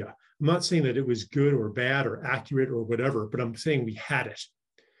utopia. I'm not saying that it was good or bad or accurate or whatever, but I'm saying we had it.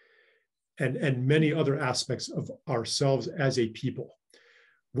 And many other aspects of ourselves as a people.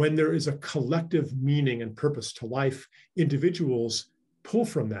 When there is a collective meaning and purpose to life, individuals pull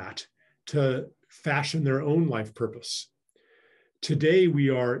from that to fashion their own life purpose. Today, we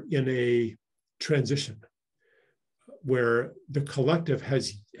are in a transition where the collective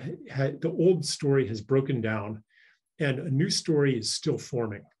the old story has broken down and a new story is still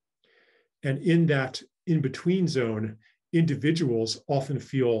forming. And in that in-between zone, individuals often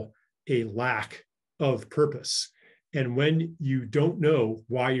feel a lack of purpose. And when you don't know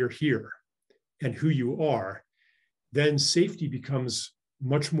why you're here, and who you are, then safety becomes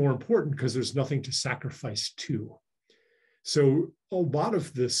much more important because there's nothing to sacrifice to. So a lot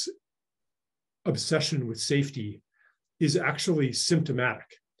of this obsession with safety is actually symptomatic.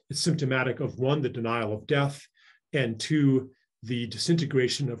 It's symptomatic of, one, the denial of death, and two, the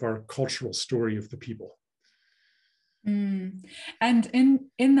disintegration of our cultural story of the people. And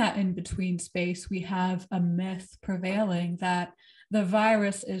in that in-between space, we have a myth prevailing that the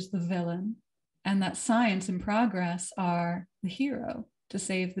virus is the villain and that science and progress are the hero to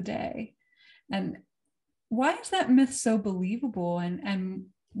save the day. And why is that myth so believable, and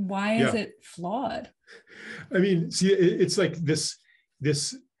why is it flawed? I mean, see, it's like this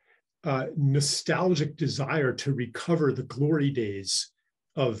nostalgic desire to recover the glory days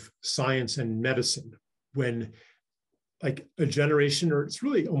of science and medicine, when, like, a generation, or it's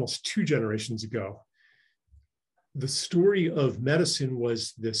really almost 2 generations ago, the story of medicine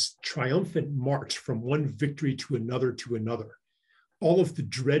was this triumphant march from one victory to another to another. All of the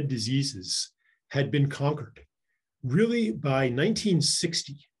dread diseases had been conquered. Really, by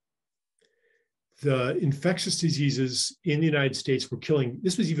 1960, the infectious diseases in the United States were killing,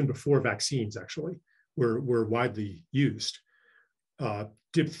 this was even before vaccines actually were widely used.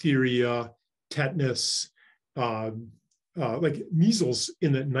 Diphtheria, tetanus, like measles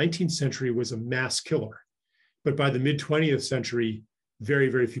in the 19th century was a mass killer. But by the mid 20th century, very,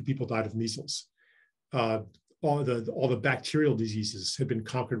 very few people died of measles. All the bacterial diseases had been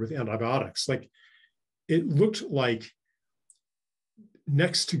conquered with antibiotics. Like, it looked like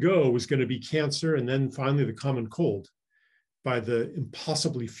next to go was going to be cancer, and then finally the common cold. By the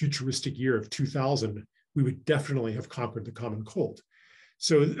impossibly futuristic year of 2000, we would definitely have conquered the common cold.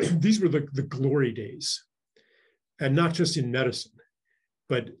 So these were the glory days. And not just in medicine,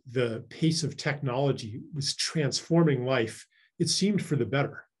 but the pace of technology was transforming life, it seemed, for the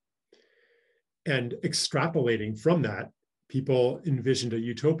better. And extrapolating from that, people envisioned a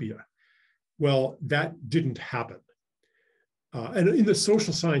utopia. Well, that didn't happen. And in the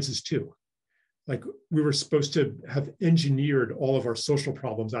social sciences too, like, we were supposed to have engineered all of our social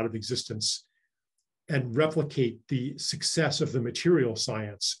problems out of existence and replicate the success of the material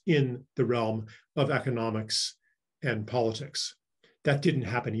science in the realm of economics and politics. That didn't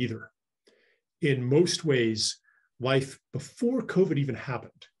happen either. In most ways, life before COVID even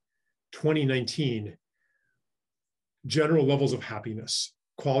happened, 2019, general levels of happiness,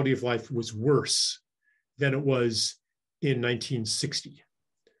 quality of life was worse than it was in 1960.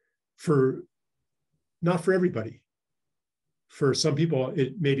 Not for everybody. For some people,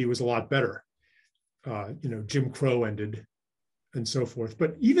 it maybe was a lot better. Jim Crow ended and so forth.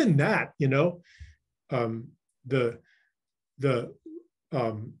 But even that, the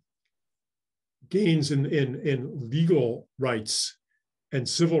gains in legal rights and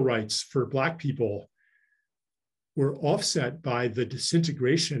civil rights for Black people were offset by the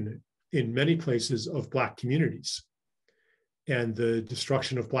disintegration in many places of Black communities and the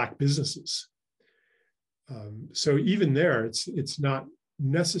destruction of Black businesses. So even there, it's not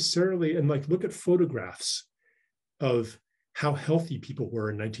necessarily, and like, look at photographs of how healthy people were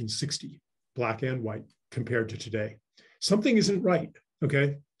in 1960, Black and white, compared to today. Something isn't right,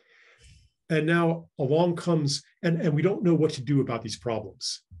 okay? And now along comes, and we don't know what to do about these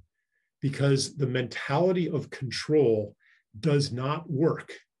problems, because the mentality of control does not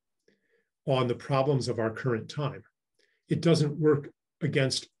work on the problems of our current time. It doesn't work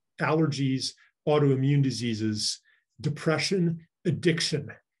against allergies, autoimmune diseases, depression,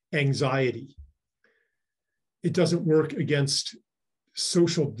 addiction, anxiety. It doesn't work against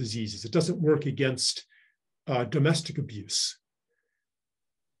social diseases. It doesn't work against domestic abuse.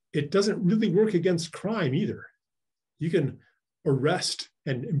 It doesn't really work against crime either. You can arrest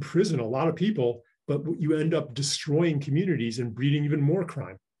and imprison a lot of people, but you end up destroying communities and breeding even more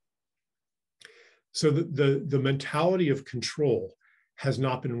crime. So the mentality of control has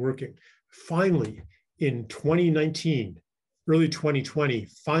not been working. Finally, in 2019, early 2020,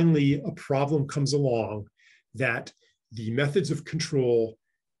 finally a problem comes along that the methods of control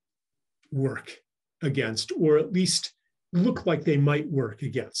work against, or at least look like they might work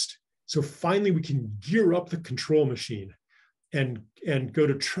against. So finally we can gear up the control machine and go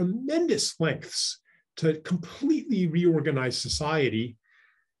to tremendous lengths to completely reorganize society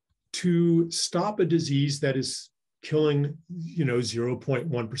to stop a disease that is killing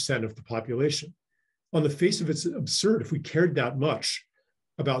 0.1% of the population. On the face of it, it's absurd. If we cared that much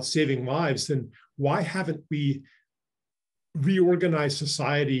about saving lives, then why haven't we reorganized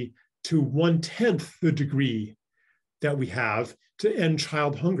society to 1/10 the degree that we have to end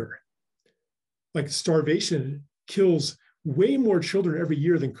child hunger? Like, starvation kills way more children every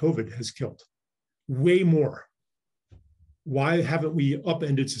year than COVID has killed. way more. Why haven't we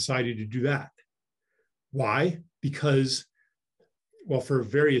upended society to do that? Why? Because, well, for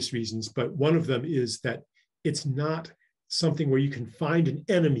various reasons, but one of them is that it's not something where you can find an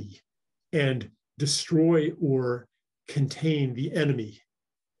enemy and destroy or contain the enemy.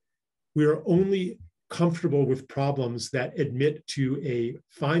 We are only comfortable with problems that admit to a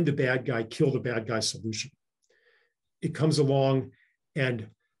find the bad guy, kill the bad guy solution. It comes along and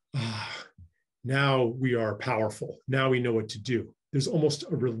now we are powerful. Now we know what to do. There's almost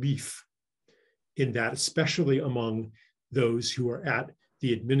a relief in that, especially among those who are at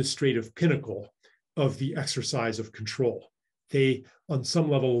the administrative pinnacle of the exercise of control. They, on some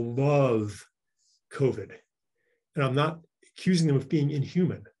level, love COVID. And I'm not accusing them of being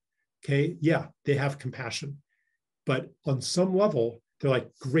inhuman. Okay, yeah, they have compassion. But on some level, they're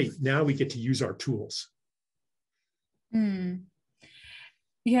like, great, now we get to use our tools.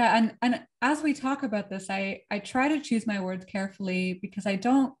 Yeah, and as we talk about this, I try to choose my words carefully because I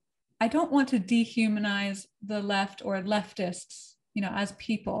don't want to dehumanize the left or leftists, as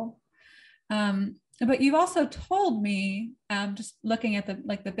people. But you've also told me, just looking at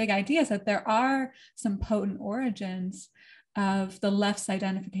the big ideas, that there are some potent origins of the left's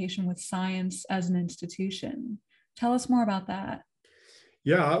identification with science as an institution. Tell us more about that.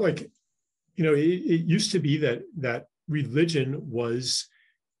 Yeah, it used to be that religion was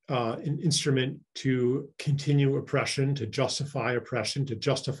an instrument to continue oppression, to justify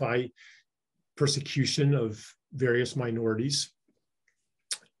persecution of various minorities.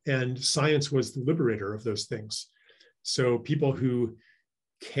 And science was the liberator of those things. So people who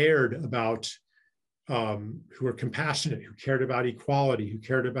cared about, who were compassionate, who cared about equality, who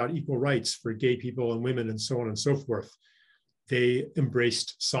cared about equal rights for gay people and women and so on and so forth, they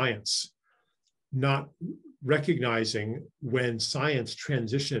embraced science, not recognizing when science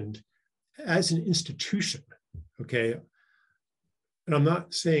transitioned as an institution, okay? And I'm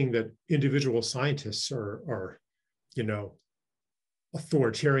not saying that individual scientists are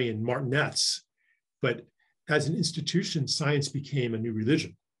authoritarian martinets, but as an institution, science became a new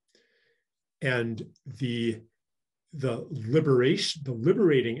religion. And the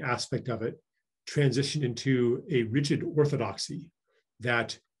liberating aspect of it transitioned into a rigid orthodoxy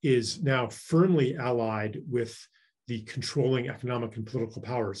that is now firmly allied with the controlling economic and political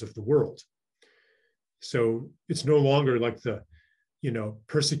powers of the world. So it's no longer like the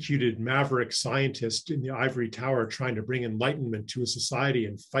persecuted maverick scientist in the ivory tower trying to bring enlightenment to a society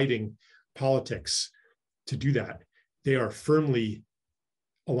and fighting politics to do that. They are firmly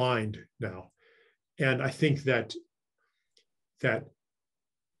aligned now. And I think that the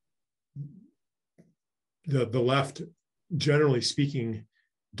left, generally speaking,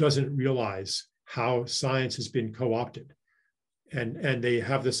 doesn't realize how science has been co-opted. And they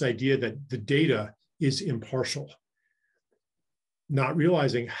have this idea that the data is impartial, not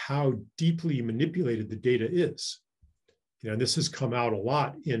realizing how deeply manipulated the data is. And this has come out a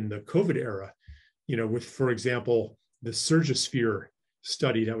lot in the COVID era, with, for example, the Surgisphere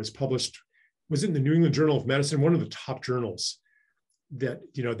study that was published, was in the New England Journal of Medicine, one of the top journals that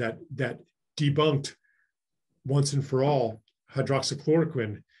debunked once and for all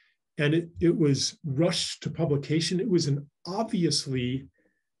hydroxychloroquine. And it was rushed to publication. It was an obviously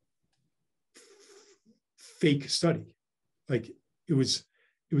fake study. Like it was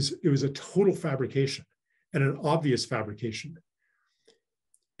a total fabrication and an obvious fabrication.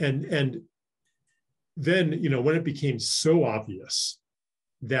 And then, when it became so obvious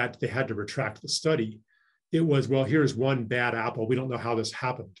that they had to retract the study, it was, well, here's one bad apple. We don't know how this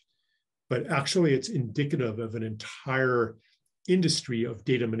happened. But actually, it's indicative of an entire industry of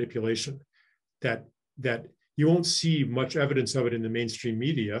data manipulation that you won't see much evidence of it in the mainstream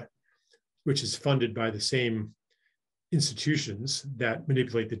media, which is funded by the same institutions that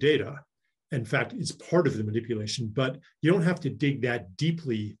manipulate the data. In fact, it's part of the manipulation, but you don't have to dig that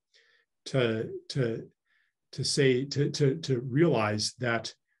deeply to realize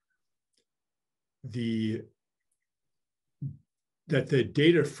that the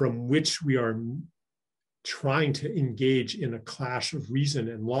data from which we are trying to engage in a clash of reason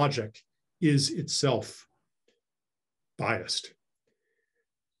and logic is itself biased.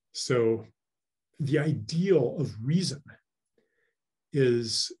 So the ideal of reason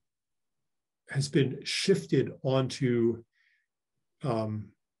has been shifted onto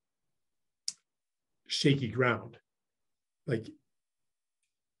shaky ground. Like,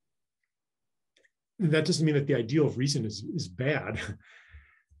 that doesn't mean that the ideal of reason is bad,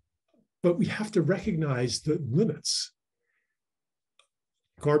 but we have to recognize the limits.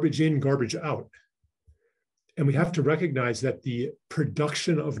 Garbage in, garbage out. And we have to recognize that the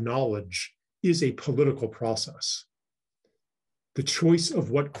production of knowledge is a political process. The choice of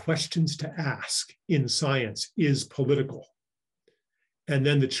what questions to ask in science is political. And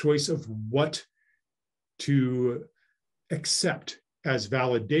then the choice of what to accept as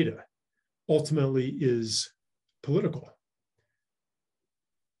valid data ultimately is political.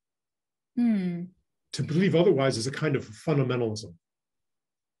 To believe otherwise is a kind of fundamentalism.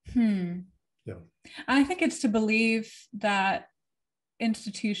 Yeah. I think it's to believe that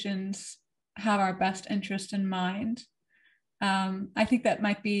institutions have our best interest in mind. I think that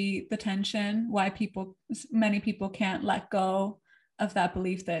might be the tension why many people can't let go of that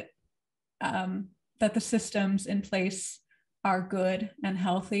belief that that the systems in place are good and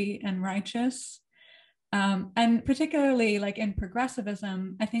healthy and righteous. And particularly like in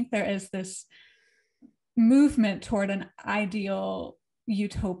progressivism, I think there is this movement toward an ideal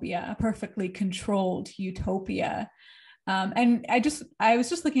utopia, a perfectly controlled utopia. And I was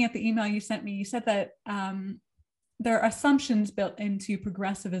just looking at the email you sent me. You said that there are assumptions built into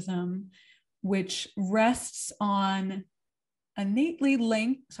progressivism which rests on a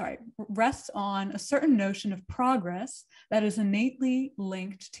certain notion of progress that is innately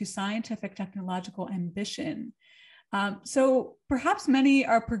linked to scientific technological ambition. So perhaps many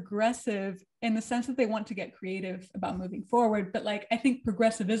are progressive in the sense that they want to get creative about moving forward, but like I think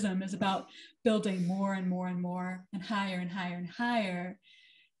progressivism is about building more and more and more and higher and higher and higher.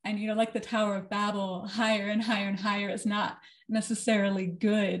 And, you know, like the Tower of Babel, higher and higher and higher is not necessarily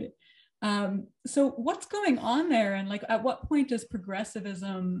good. So what's going on there? And like, at what point does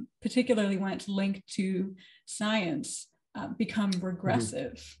progressivism, particularly when it's linked to science, become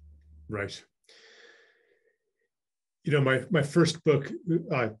regressive? Right. You know, my first book,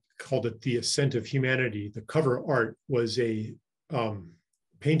 I called it The Ascent of Humanity. The cover art was a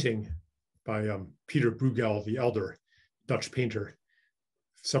painting by Peter Bruegel the Elder, Dutch painter,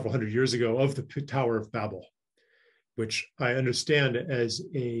 several hundred years ago, of the Tower of Babel, which I understand as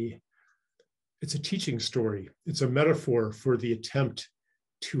it's a teaching story. It's a metaphor for the attempt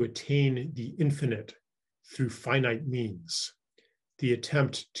to attain the infinite through finite means, the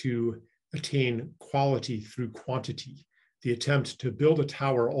attempt to attain quality through quantity, the attempt to build a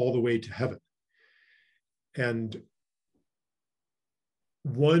tower all the way to heaven. And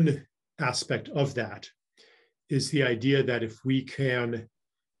one aspect of that is the idea that if we can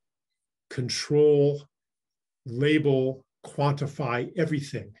control, label, quantify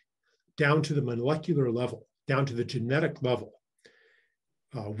everything down to the molecular level, down to the genetic level,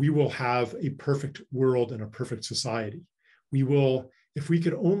 we will have a perfect world and a perfect society. We will, if we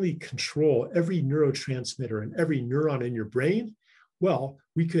could only control every neurotransmitter and every neuron in your brain, well,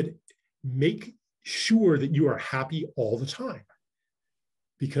 we could make sure that you are happy all the time,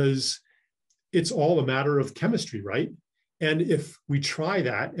 because it's all a matter of chemistry, right? And if we try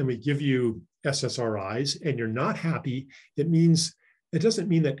that and we give you SSRIs and you're not happy, it doesn't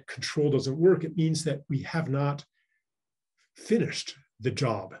mean that control doesn't work. It means that we have not finished the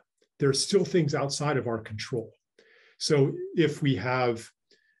job. There are still things outside of our control. So if we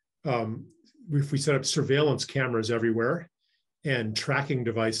set up surveillance cameras everywhere and tracking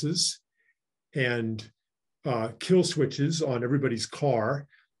devices and kill switches on everybody's car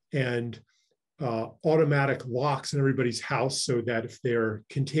and automatic locks in everybody's house so that if they're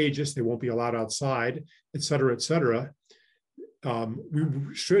contagious, they won't be allowed outside, et cetera, we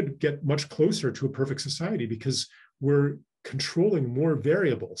should get much closer to a perfect society because we're controlling more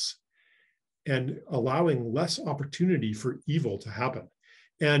variables and allowing less opportunity for evil to happen.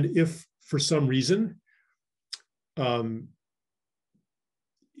 And if for some reason it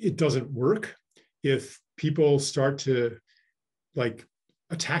doesn't work, if people start to like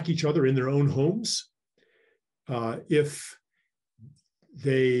attack each other in their own homes, if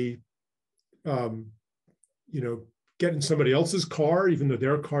they get in somebody else's car, even though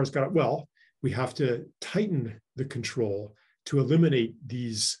their car's got it, well, we have to tighten the control to eliminate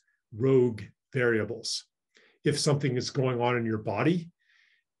these rogue variables. If something is going on in your body,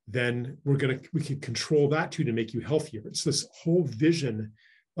 then we can control that too to make you healthier. It's this whole vision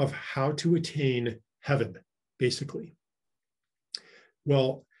of how to attain heaven, basically.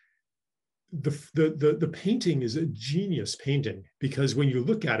 Well, the painting is a genius painting because when you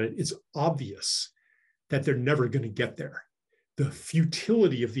look at it, it's obvious that they're never going to get there. The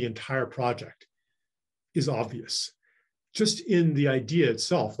futility of the entire project is obvious. Just in the idea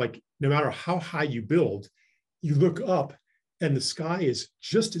itself, like no matter how high you build, you look up and the sky is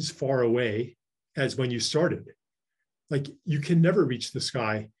just as far away as when you started. Like you can never reach the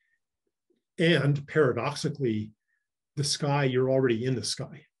sky. And paradoxically, the sky, you're already in the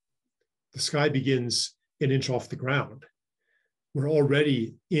sky. The sky begins an inch off the ground. We're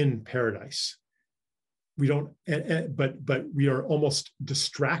already in paradise. We don't, but we are almost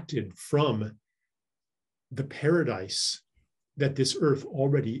distracted from the paradise that this earth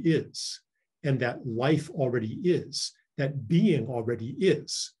already is, and that life already is, that being already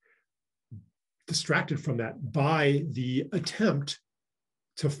is. Distracted from that by the attempt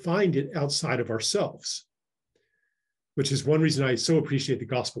to find it outside of ourselves, which is one reason I so appreciate the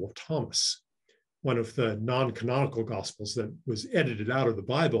Gospel of Thomas, one of the non-canonical Gospels that was edited out of the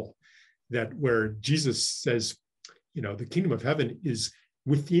Bible, that where Jesus says, you know, the kingdom of heaven is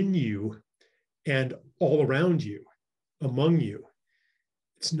within you and all around you, among you.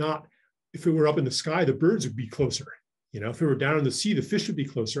 It's not, if it were up in the sky, the birds would be closer. You know, if it were down in the sea, the fish would be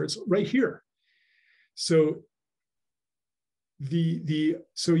closer. It's right here. So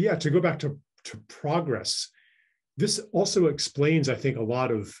so yeah, to go back to progress, this also explains, I think, a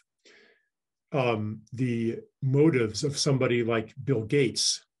lot of the motives of somebody like Bill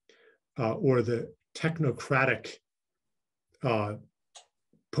Gates or the technocratic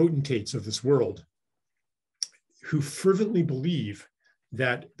potentates of this world, who fervently believe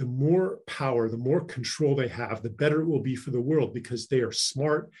that the more power, the more control they have, the better it will be for the world, because they are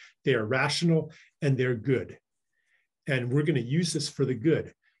smart, they are rational, and they're good. And we're going to use this for the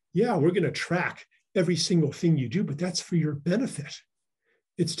good. Yeah, we're going to track every single thing you do, but that's for your benefit.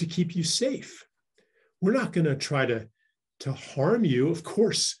 It's to keep you safe. We're not going to try to harm you. Of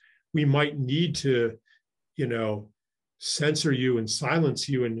course, we might need to, you know, censor you and silence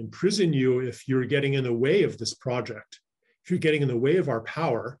you and imprison you if you're getting in the way of this project. If you're getting in the way of our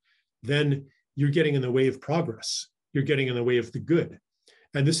power, then you're getting in the way of progress. You're getting in the way of the good.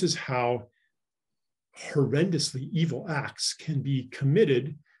 And this is how horrendously evil acts can be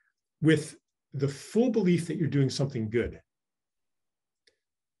committed with the full belief that you're doing something good.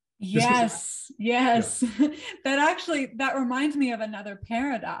 Yes. Yeah. that reminds me of another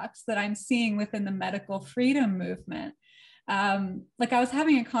paradox that I'm seeing within the medical freedom movement. Like I was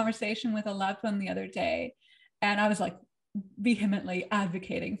having a conversation with a loved one the other day, and I was like vehemently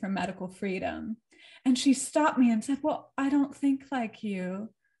advocating for medical freedom. And she stopped me and said, well, I don't think like you.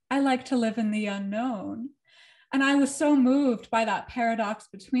 I like to live in the unknown. And I was so moved by that paradox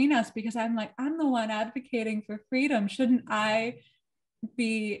between us, because I'm like, I'm the one advocating for freedom. Shouldn't I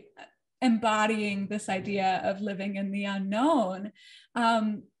be embodying this idea of living in the unknown?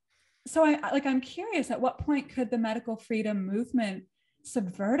 So I'm curious, at what point could the medical freedom movement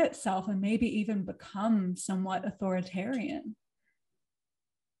subvert itself and maybe even become somewhat authoritarian?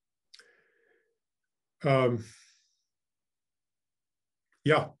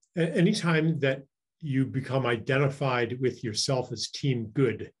 Yeah, anytime that you become identified with yourself as team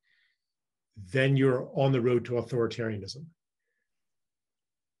good, then you're on the road to authoritarianism.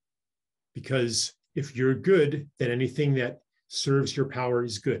 Because if you're good, then anything that serves your power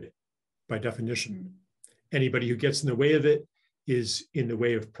is good, by definition. Mm. Anybody who gets in the way of it is in the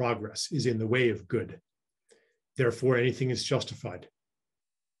way of progress, is in the way of good. Therefore, anything is justified.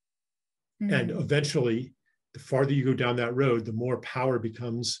 Mm. And eventually, the farther you go down that road, the more power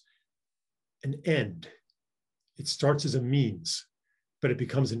becomes an end. It starts as a means, but it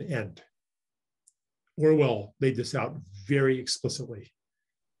becomes an end. Orwell laid this out very explicitly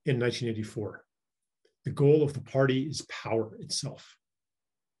in 1984. The goal of the party is power itself.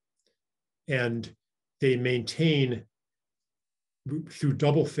 And they maintain, through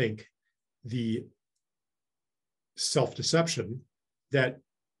doublethink, the self-deception that,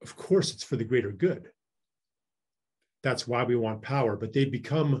 of course, it's for the greater good. That's why we want power, but they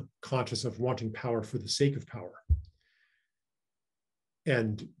become conscious of wanting power for the sake of power.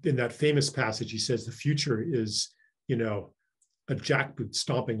 And in that famous passage, he says the future is, you know, a jackboot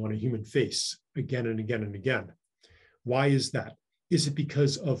stomping on a human face again and again and again. Why is that? Is it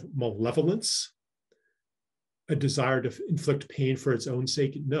because of malevolence? A desire to inflict pain for its own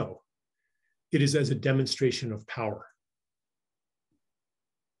sake? No. It is as a demonstration of power.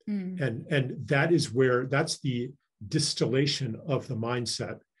 Mm. And that is where, that's the distillation of the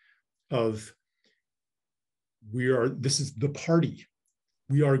mindset of this is the party.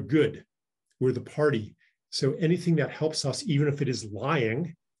 We are good. We're the party. So anything that helps us, even if it is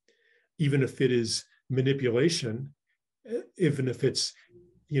lying, even if it is manipulation, even if it's,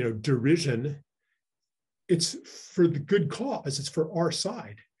 you know, derision, it's for the good cause. It's for our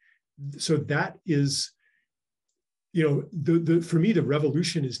side. So that is, you know, for me, the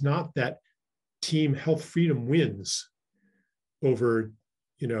revolution is not that team health freedom wins over,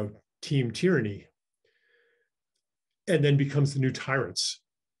 you know, team tyranny and then becomes the new tyrants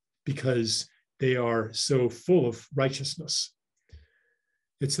because they are so full of righteousness.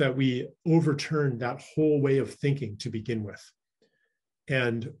 It's that we overturn that whole way of thinking to begin with.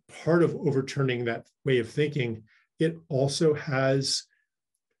 And part of overturning that way of thinking, it also has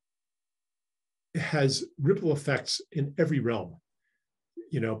ripple effects in every realm.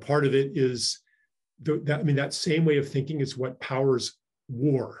 Part of it is that same way of thinking is what powers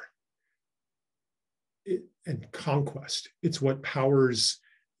war and conquest. It's what powers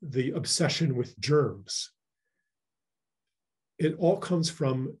the obsession with germs. It all comes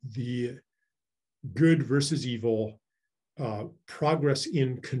from the good versus evil, progress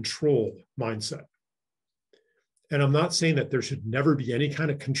in control mindset. And I'm not saying that there should never be any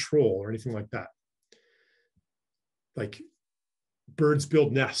kind of control or anything like that. Like birds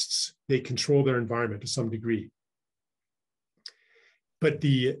build nests, they control their environment to some degree. But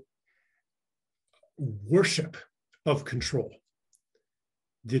the worship of control,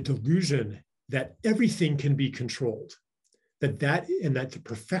 the delusion that everything can be controlled, that the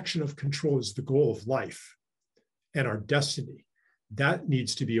perfection of control is the goal of life and our destiny, that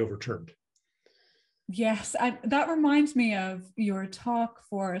needs to be overturned. Yes, that reminds me of your talk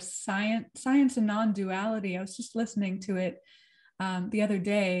for science and non-duality. I was just listening to it the other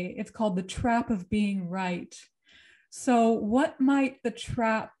day. It's called The Trap of Being Right. So what might the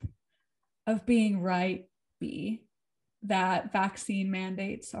trap of being right be that vaccine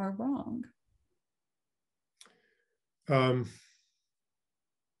mandates are wrong?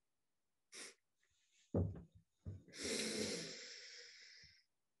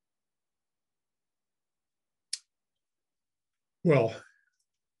 Well,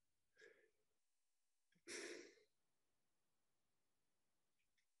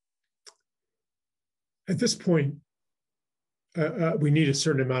 at this point, we need a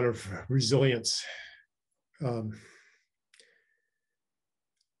certain amount of resilience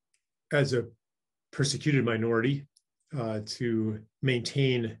as a persecuted minority to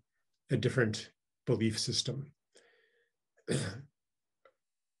maintain a different belief system.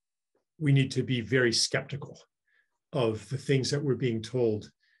 We need to be very skeptical of the things that we're being told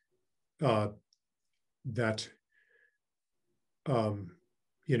that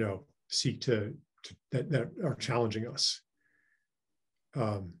seek that are challenging us.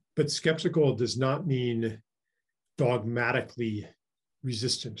 But skeptical does not mean dogmatically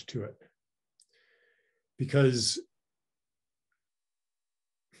resistant to it, because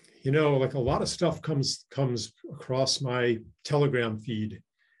like a lot of stuff comes across my Telegram feed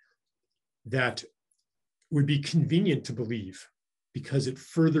that would be convenient to believe because it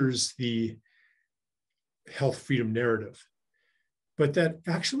furthers the health freedom narrative, but that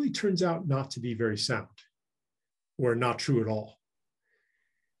actually turns out not to be very sound or not true at all.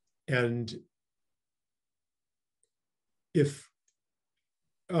 And if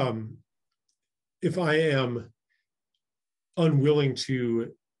I am unwilling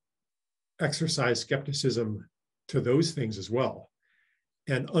to exercise skepticism to those things as well,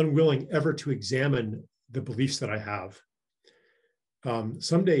 and unwilling ever to examine the beliefs that I have,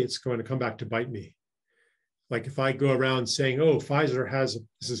 someday it's going to come back to bite me. Like if I go around saying, oh, Pfizer has,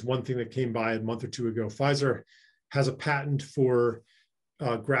 this is one thing that came by a month or two ago, Pfizer has a patent for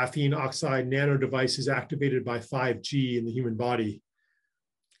graphene oxide nano devices activated by 5G in the human body.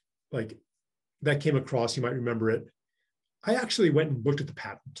 Like that came across, you might remember it. I actually went and looked at the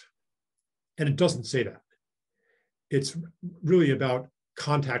patent, and it doesn't say that. It's really about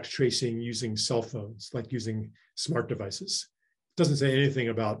contact tracing using cell phones, like using smart devices. It doesn't say anything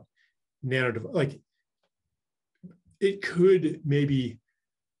about nano, like it could maybe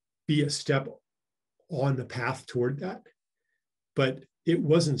be a step on the path toward that, but it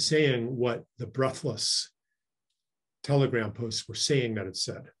wasn't saying what the breathless Telegram posts were saying that it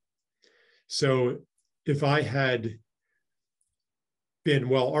said. So if I had been,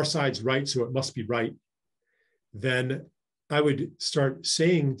 well, our side's right, so it must be right, then I would start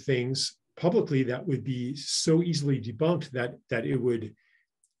saying things publicly that would be so easily debunked that it would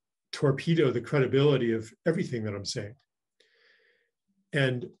torpedo the credibility of everything that I'm saying.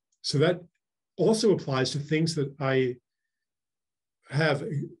 And so that also applies to things that I have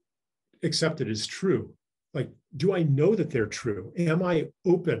accepted as true. Like, do I know that they're true? Am I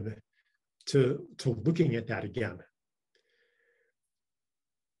open to looking at that again?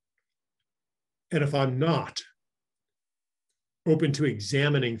 And if I'm not open to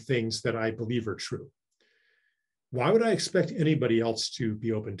examining things that I believe are true, why would I expect anybody else to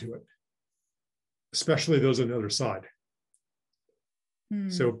be open to it? Especially those on the other side.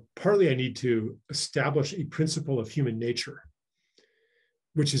 So partly I need to establish a principle of human nature,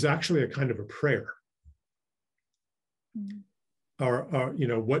 which is actually a kind of a prayer.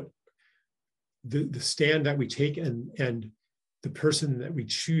 What the stand that we take and the person that we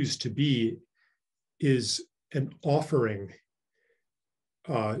choose to be is an offering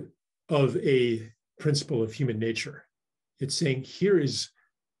of a principle of human nature. It's saying, here is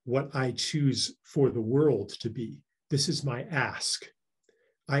what I choose for the world to be. This is my ask.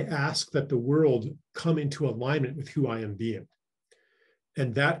 I ask that the world come into alignment with who I am being.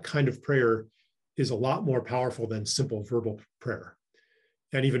 And that kind of prayer is a lot more powerful than simple verbal prayer,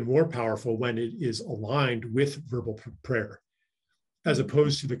 and even more powerful when it is aligned with verbal prayer, as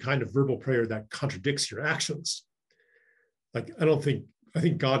opposed to the kind of verbal prayer that contradicts your actions. Like, I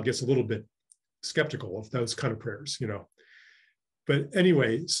think God gets a little bit skeptical of those kind of prayers, you know. But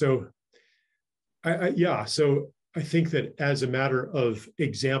anyway, so so I think that as a matter of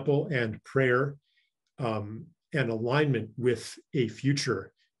example and prayer and alignment with a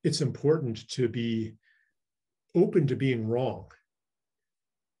future, it's important to be open to being wrong.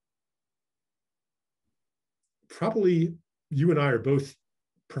 Probably you and I are both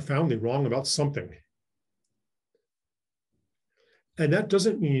profoundly wrong about something. And that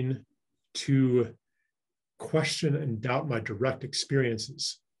doesn't mean to question and doubt my direct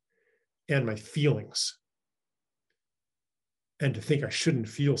experiences and my feelings, and to think I shouldn't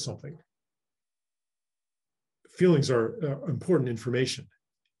feel something. Feelings are important information.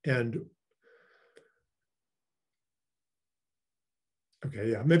 And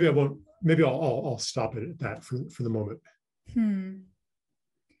okay, yeah, maybe I'll stop it at that for the moment.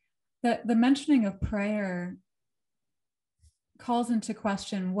 The mentioning of prayer calls into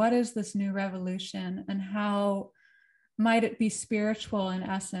question, what is this new revolution, and how might it be spiritual in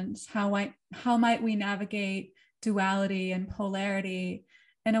essence? How might we navigate duality and polarity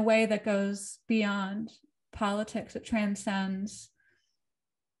in a way that goes beyond politics? It transcends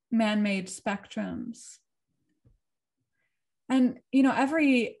man-made spectrums. And you know,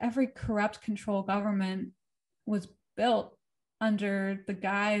 every corrupt control government was built under the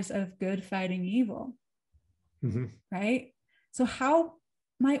guise of good fighting evil, right? So how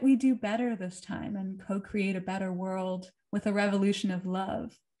might we do better this time and co-create a better world with a revolution of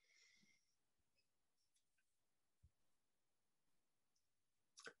love?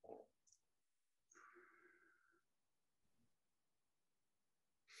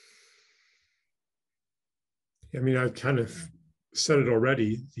 I mean, I've kind of said it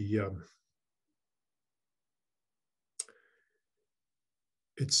already.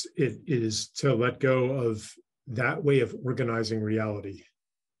 It is to let go of that way of organizing reality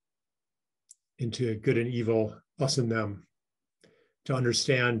into good and evil, us and them, to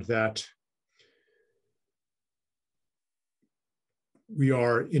understand that we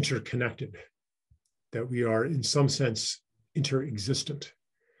are interconnected, that we are in some sense interexistent,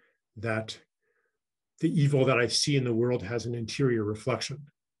 that the evil that I see in the world has an interior reflection,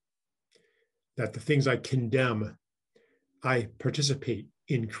 that the things I condemn, I participate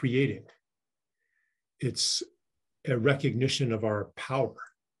in creating. It's a recognition of our power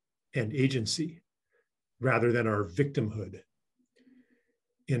and agency rather than our victimhood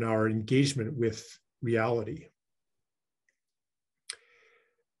in our engagement with reality.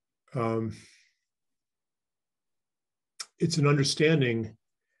 It's an understanding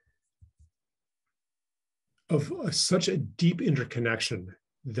of such a deep interconnection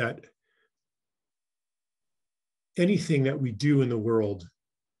that anything that we do in the world,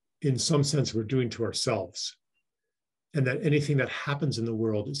 in some sense, we're doing to ourselves, and that anything that happens in the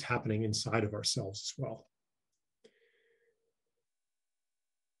world is happening inside of ourselves as well.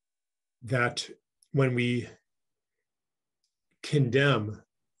 That when we condemn,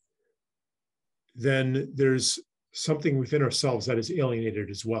 then there's something within ourselves that is alienated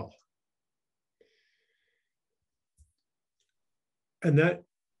as well. And that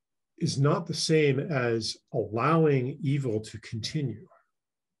is not the same as allowing evil to continue.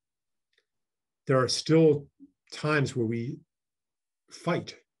 There are still times where we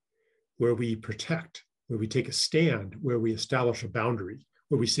fight, where we protect, where we take a stand, where we establish a boundary,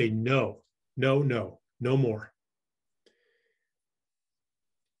 where we say no, no, no, no more.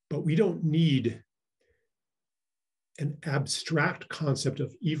 But we don't need an abstract concept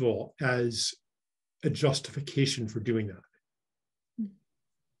of evil as a justification for doing that.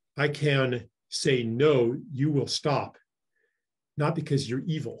 I can say, no, you will stop, not because you're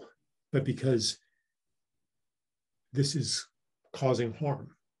evil, but because this is causing harm.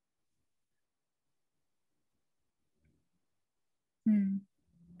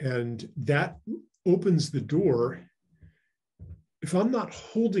 And that opens the door. If I'm not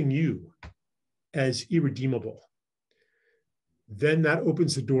holding you as irredeemable, then that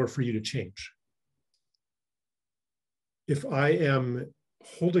opens the door for you to change. If I am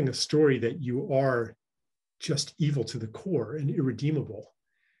holding a story that you are just evil to the core and irredeemable,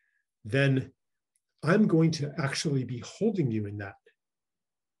 then I'm going to actually be holding you in that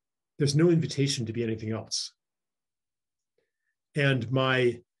there's no invitation to be anything else. And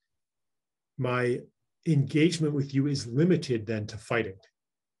my engagement with you is limited then to fighting,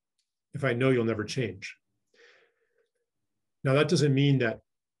 if I know you'll never change. Now, that doesn't mean that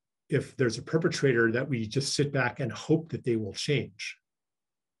if there's a perpetrator that we just sit back and hope that they will change.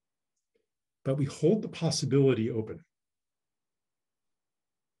 But we hold the possibility open.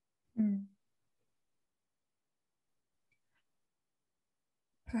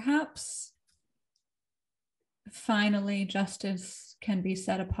 Perhaps finally justice can be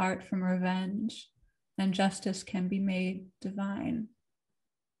set apart from revenge, and justice can be made divine.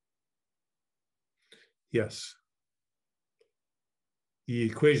 Yes. The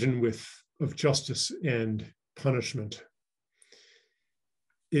equation of justice and punishment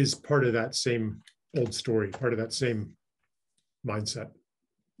is part of that same old story, part of that same mindset.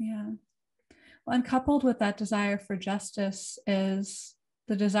 Yeah. Well, and coupled with that desire for justice is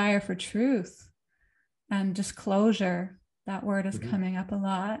the desire for truth and disclosure. That word is coming up a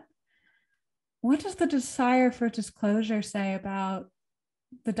lot. What does the desire for disclosure say about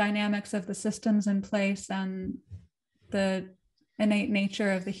the dynamics of the systems in place and the innate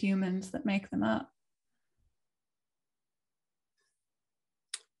nature of the humans that make them up?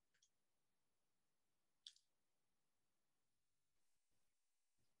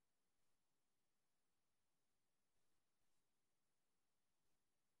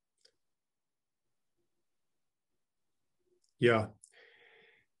 Yeah.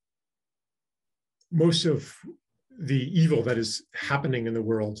 Most of the evil that is happening in the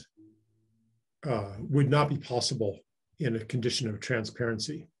world would not be possible in a condition of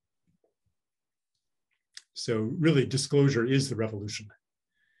transparency. So really, disclosure is the revolution.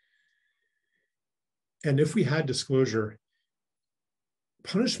 And if we had disclosure,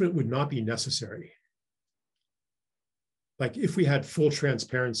 punishment would not be necessary. Like if we had full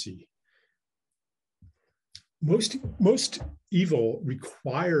transparency, most evil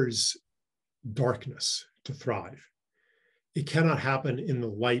requires darkness to thrive. It cannot happen in the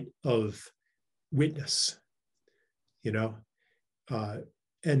light of witness, and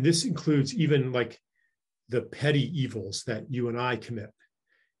this includes even like the petty evils that you and I commit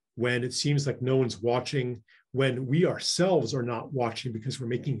when it seems like no one's watching, when we ourselves are not watching because we're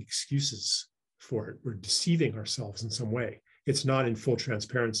making excuses for it. We're deceiving ourselves in some way. It's not in full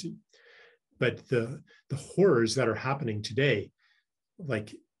transparency. But the horrors that are happening today,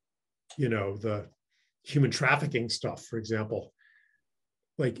 like, the human trafficking stuff, for example,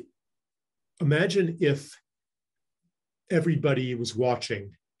 like, imagine if everybody was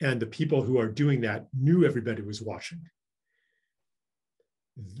watching and the people who are doing that knew everybody was watching.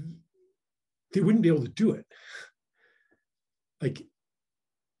 They wouldn't be able to do it. Like,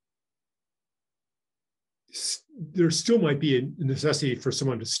 there still might be a necessity for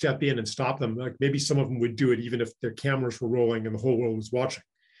someone to step in and stop them. Like maybe some of them would do it even if their cameras were rolling and the whole world was watching.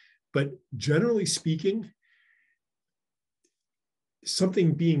 But generally speaking,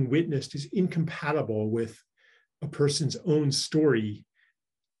 something being witnessed is incompatible with a person's own story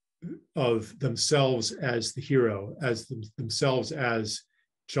of themselves as the hero, as themselves as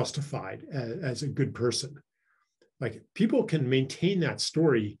justified, as a good person. Like people can maintain that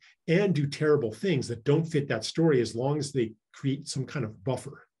story and do terrible things that don't fit that story as long as they create some kind of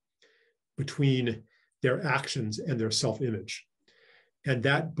buffer between their actions and their self-image. And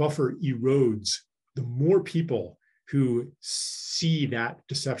that buffer erodes. The more people who see that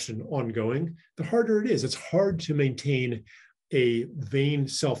deception ongoing, the harder it is. It's hard to maintain a vain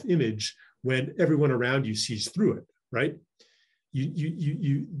self-image when everyone around you sees through it, right?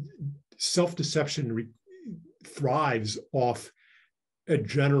 You self-deception thrives off a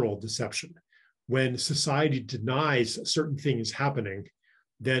general deception. When society denies a certain thing is happening,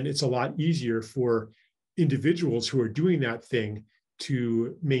 then it's a lot easier for individuals who are doing that thing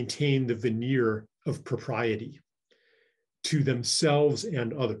to maintain the veneer of propriety to themselves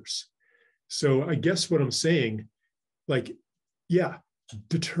and others. So I guess what I'm saying, like, yeah,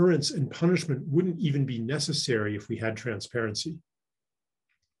 deterrence and punishment wouldn't even be necessary if we had transparency.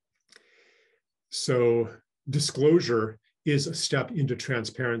 So disclosure is a step into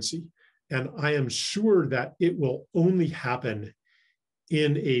transparency. And I am sure that it will only happen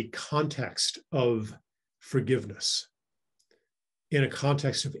in a context of forgiveness, in a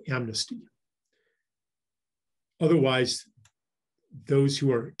context of amnesty. Otherwise, those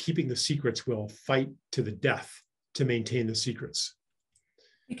who are keeping the secrets will fight to the death to maintain the secrets.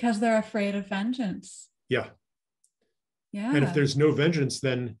 Because they're afraid of vengeance. Yeah. Yeah. And if there's no vengeance,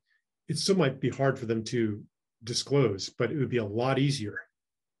 then it still might be hard for them to disclose, but it would be a lot easier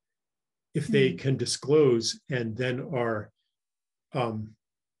if they can disclose and then are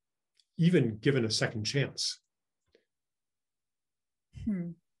even given a second chance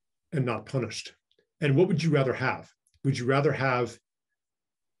and not punished. And what would you rather have? Would you rather have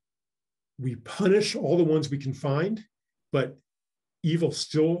we punish all the ones we can find, but evil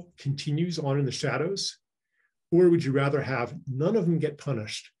still continues on in the shadows? Or would you rather have none of them get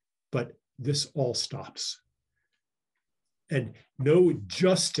punished, but this all stops? And no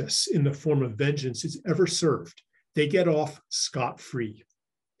justice in the form of vengeance is ever served. They get off scot-free.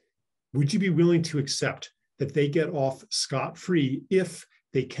 Would you be willing to accept that they get off scot-free if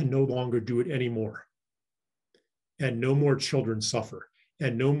they can no longer do it anymore? And no more children suffer,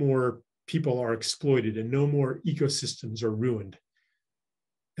 and no more people are exploited, and no more ecosystems are ruined.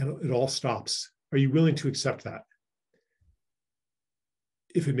 And it all stops. Are you willing to accept that?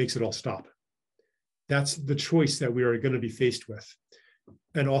 If it makes it all stop. That's the choice that we are going to be faced with.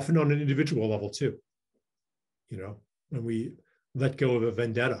 And often on an individual level too. You know, when we let go of a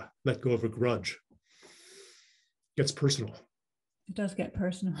vendetta, let go of a grudge, it gets personal. It does get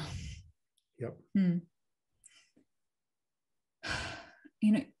personal. Yep.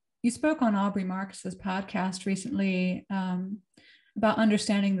 You know, you spoke on Aubrey Marcus's podcast recently about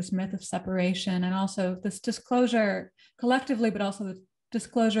understanding this myth of separation, and also this disclosure collectively, but also the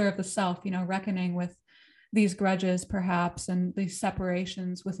disclosure of the self, you know, reckoning with these grudges perhaps and these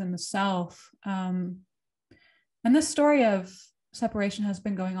separations within the self. And this story of separation has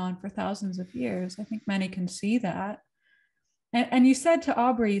been going on for thousands of years. I think many can see that. And you said to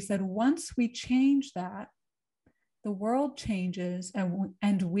Aubrey, you said, once we change that, the world changes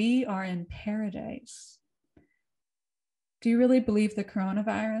and we are in paradise. Do you really believe the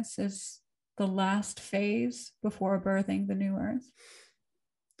coronavirus is the last phase before birthing the new earth?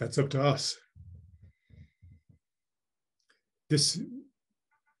 That's up to us. This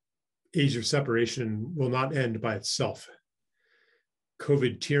age of separation will not end by itself.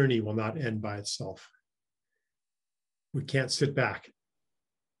 COVID tyranny will not end by itself. We can't sit back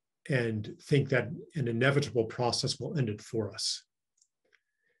and think that an inevitable process will end it for us.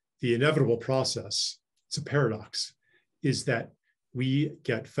 The inevitable process, it's a paradox, is that we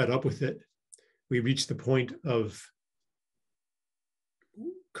get fed up with it. We reach the point of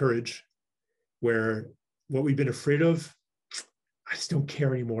courage where what we've been afraid of, I just don't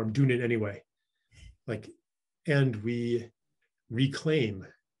care anymore. I'm doing it anyway. And we reclaim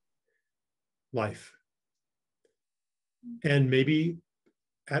life. And maybe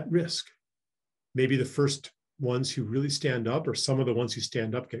at risk. Maybe the first ones who really stand up, or some of the ones who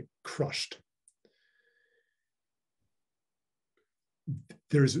stand up, get crushed.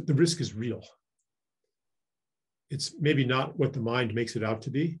 The risk is real. It's maybe not what the mind makes it out to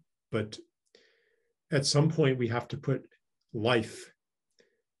be, but at some point we have to put life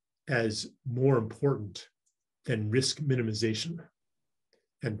as more important than risk minimization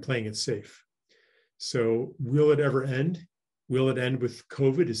and playing it safe. So will it ever end? Will it end with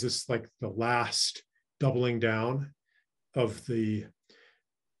COVID? Is this like the last doubling down of the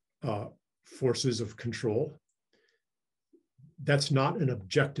forces of control? That's not an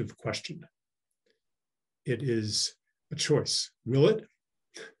objective question. It is a choice. Will it?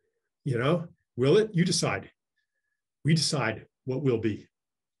 You know, will it? You decide. We decide what will be.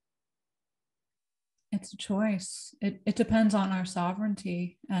 It's a choice. It depends on our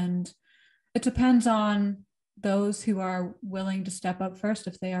sovereignty, and it depends on those who are willing to step up first,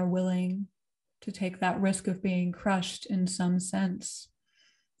 if they are willing to take that risk of being crushed in some sense.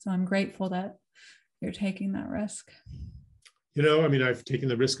 So I'm grateful that you're taking that risk. You know, I mean, I've taken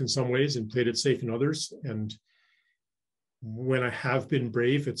the risk in some ways and played it safe in others. And when I have been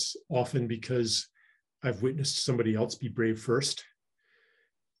brave, it's often because I've witnessed somebody else be brave first.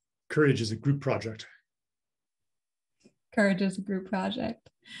 Courage is a group project. Courage is a group project.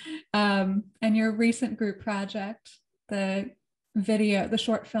 And your recent group project, the video, the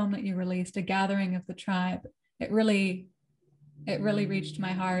short film that you released, A Gathering of the Tribe, it really reached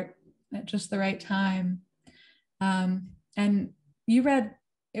my heart at just the right time. And you read,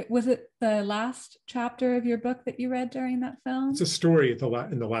 was it the last chapter of your book that you read during that film? It's a story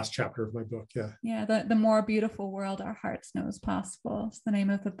in the last chapter of my book, yeah. Yeah, the More Beautiful World Our Hearts Know Is Possible. It's the name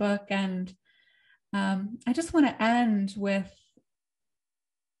of the book. And I just want to end with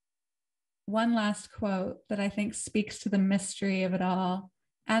one last quote that I think speaks to the mystery of it all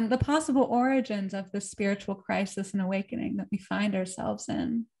and the possible origins of this spiritual crisis and awakening that we find ourselves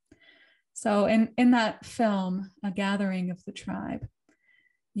in. So in that film, A Gathering of the Tribe,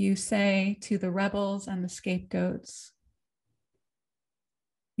 you say to the rebels and the scapegoats,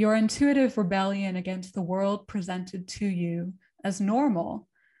 your intuitive rebellion against the world presented to you as normal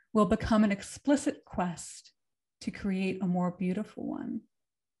will become an explicit quest to create a more beautiful one.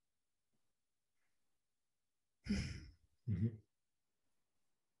 Mm-hmm.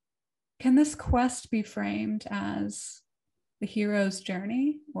 Can this quest be framed as the hero's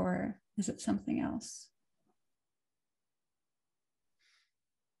journey, or is it something else?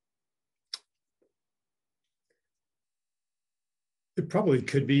 It probably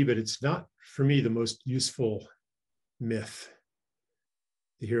could be, but it's not, for me, the most useful myth,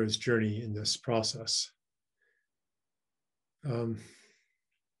 the hero's journey in this process. The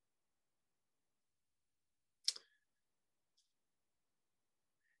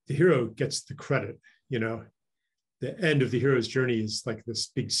hero gets the credit, you know. The end of the hero's journey is like this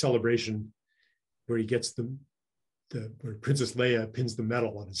big celebration where he gets where Princess Leia pins the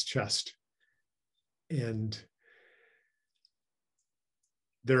medal on his chest. And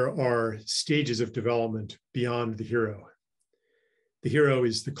there are stages of development beyond the hero. The hero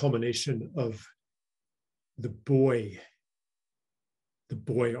is the culmination of the boy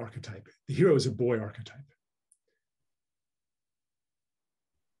archetype. The hero is a boy archetype.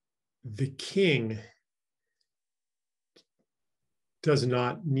 The king does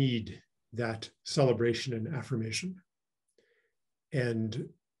not need that celebration and affirmation, and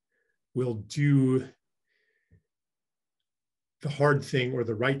will do the hard thing or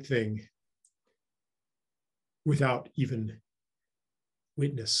the right thing without even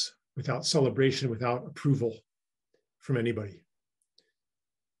witness, without celebration, without approval from anybody.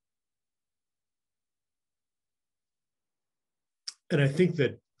 And I think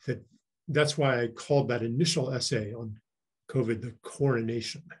that's why I called that initial essay on COVID the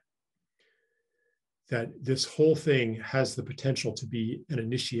coronation. That this whole thing has the potential to be an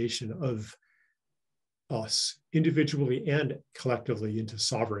initiation of us individually and collectively into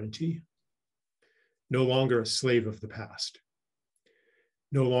sovereignty, no longer a slave of the past,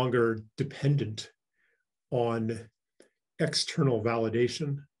 no longer dependent on external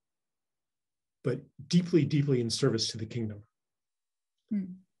validation, but deeply, deeply in service to the kingdom.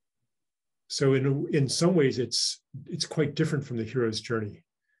 Mm. So in some ways, it's quite different from the hero's journey,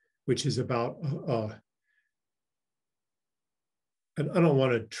 which is about, and I don't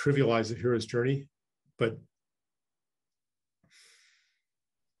want to trivialize the hero's journey, but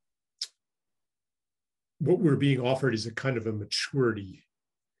what we're being offered is a kind of a maturity.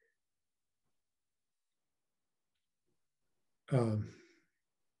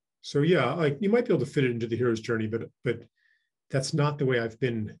 So yeah, like you might be able to fit it into the hero's journey, but that's not the way I've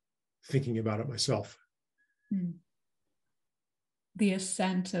been thinking about it myself. Mm. The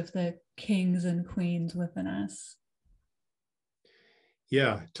ascent of the kings and queens within us.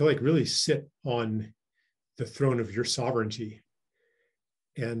 Yeah, to like really sit on the throne of your sovereignty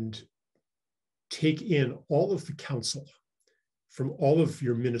and take in all of the counsel from all of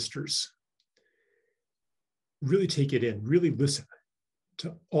your ministers. Really take it in, really listen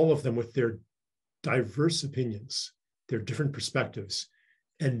to all of them with their diverse opinions, their different perspectives,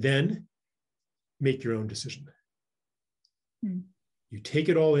 and then make your own decision. Mm. You take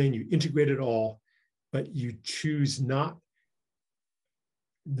it all in, you integrate it all, but you choose not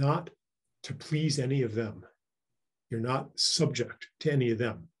to please any of them. You're not subject to any of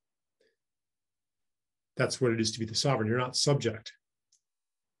them. That's what it is to be the sovereign. You're not subject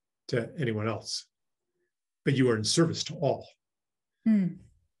to anyone else, but you are in service to all. Mm.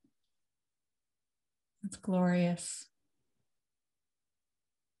 That's glorious.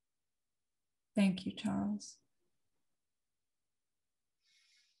 Thank you, Charles.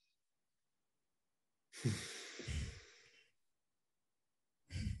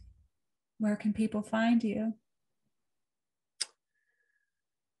 Where can people find you?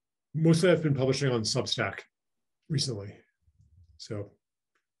 Mostly I've been publishing on Substack recently. So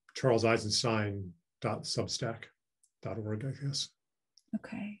charleseisenstein.substack.org, I guess.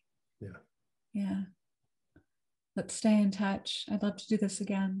 Okay. Yeah. Yeah. Let's stay in touch. I'd love to do this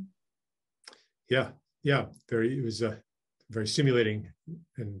again. Yeah. Yeah. It was very stimulating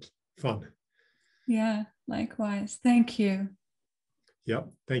and fun. Yeah, likewise. Thank you. Yep.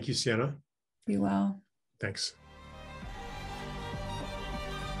 Thank you, Sienna. Be well. Thanks.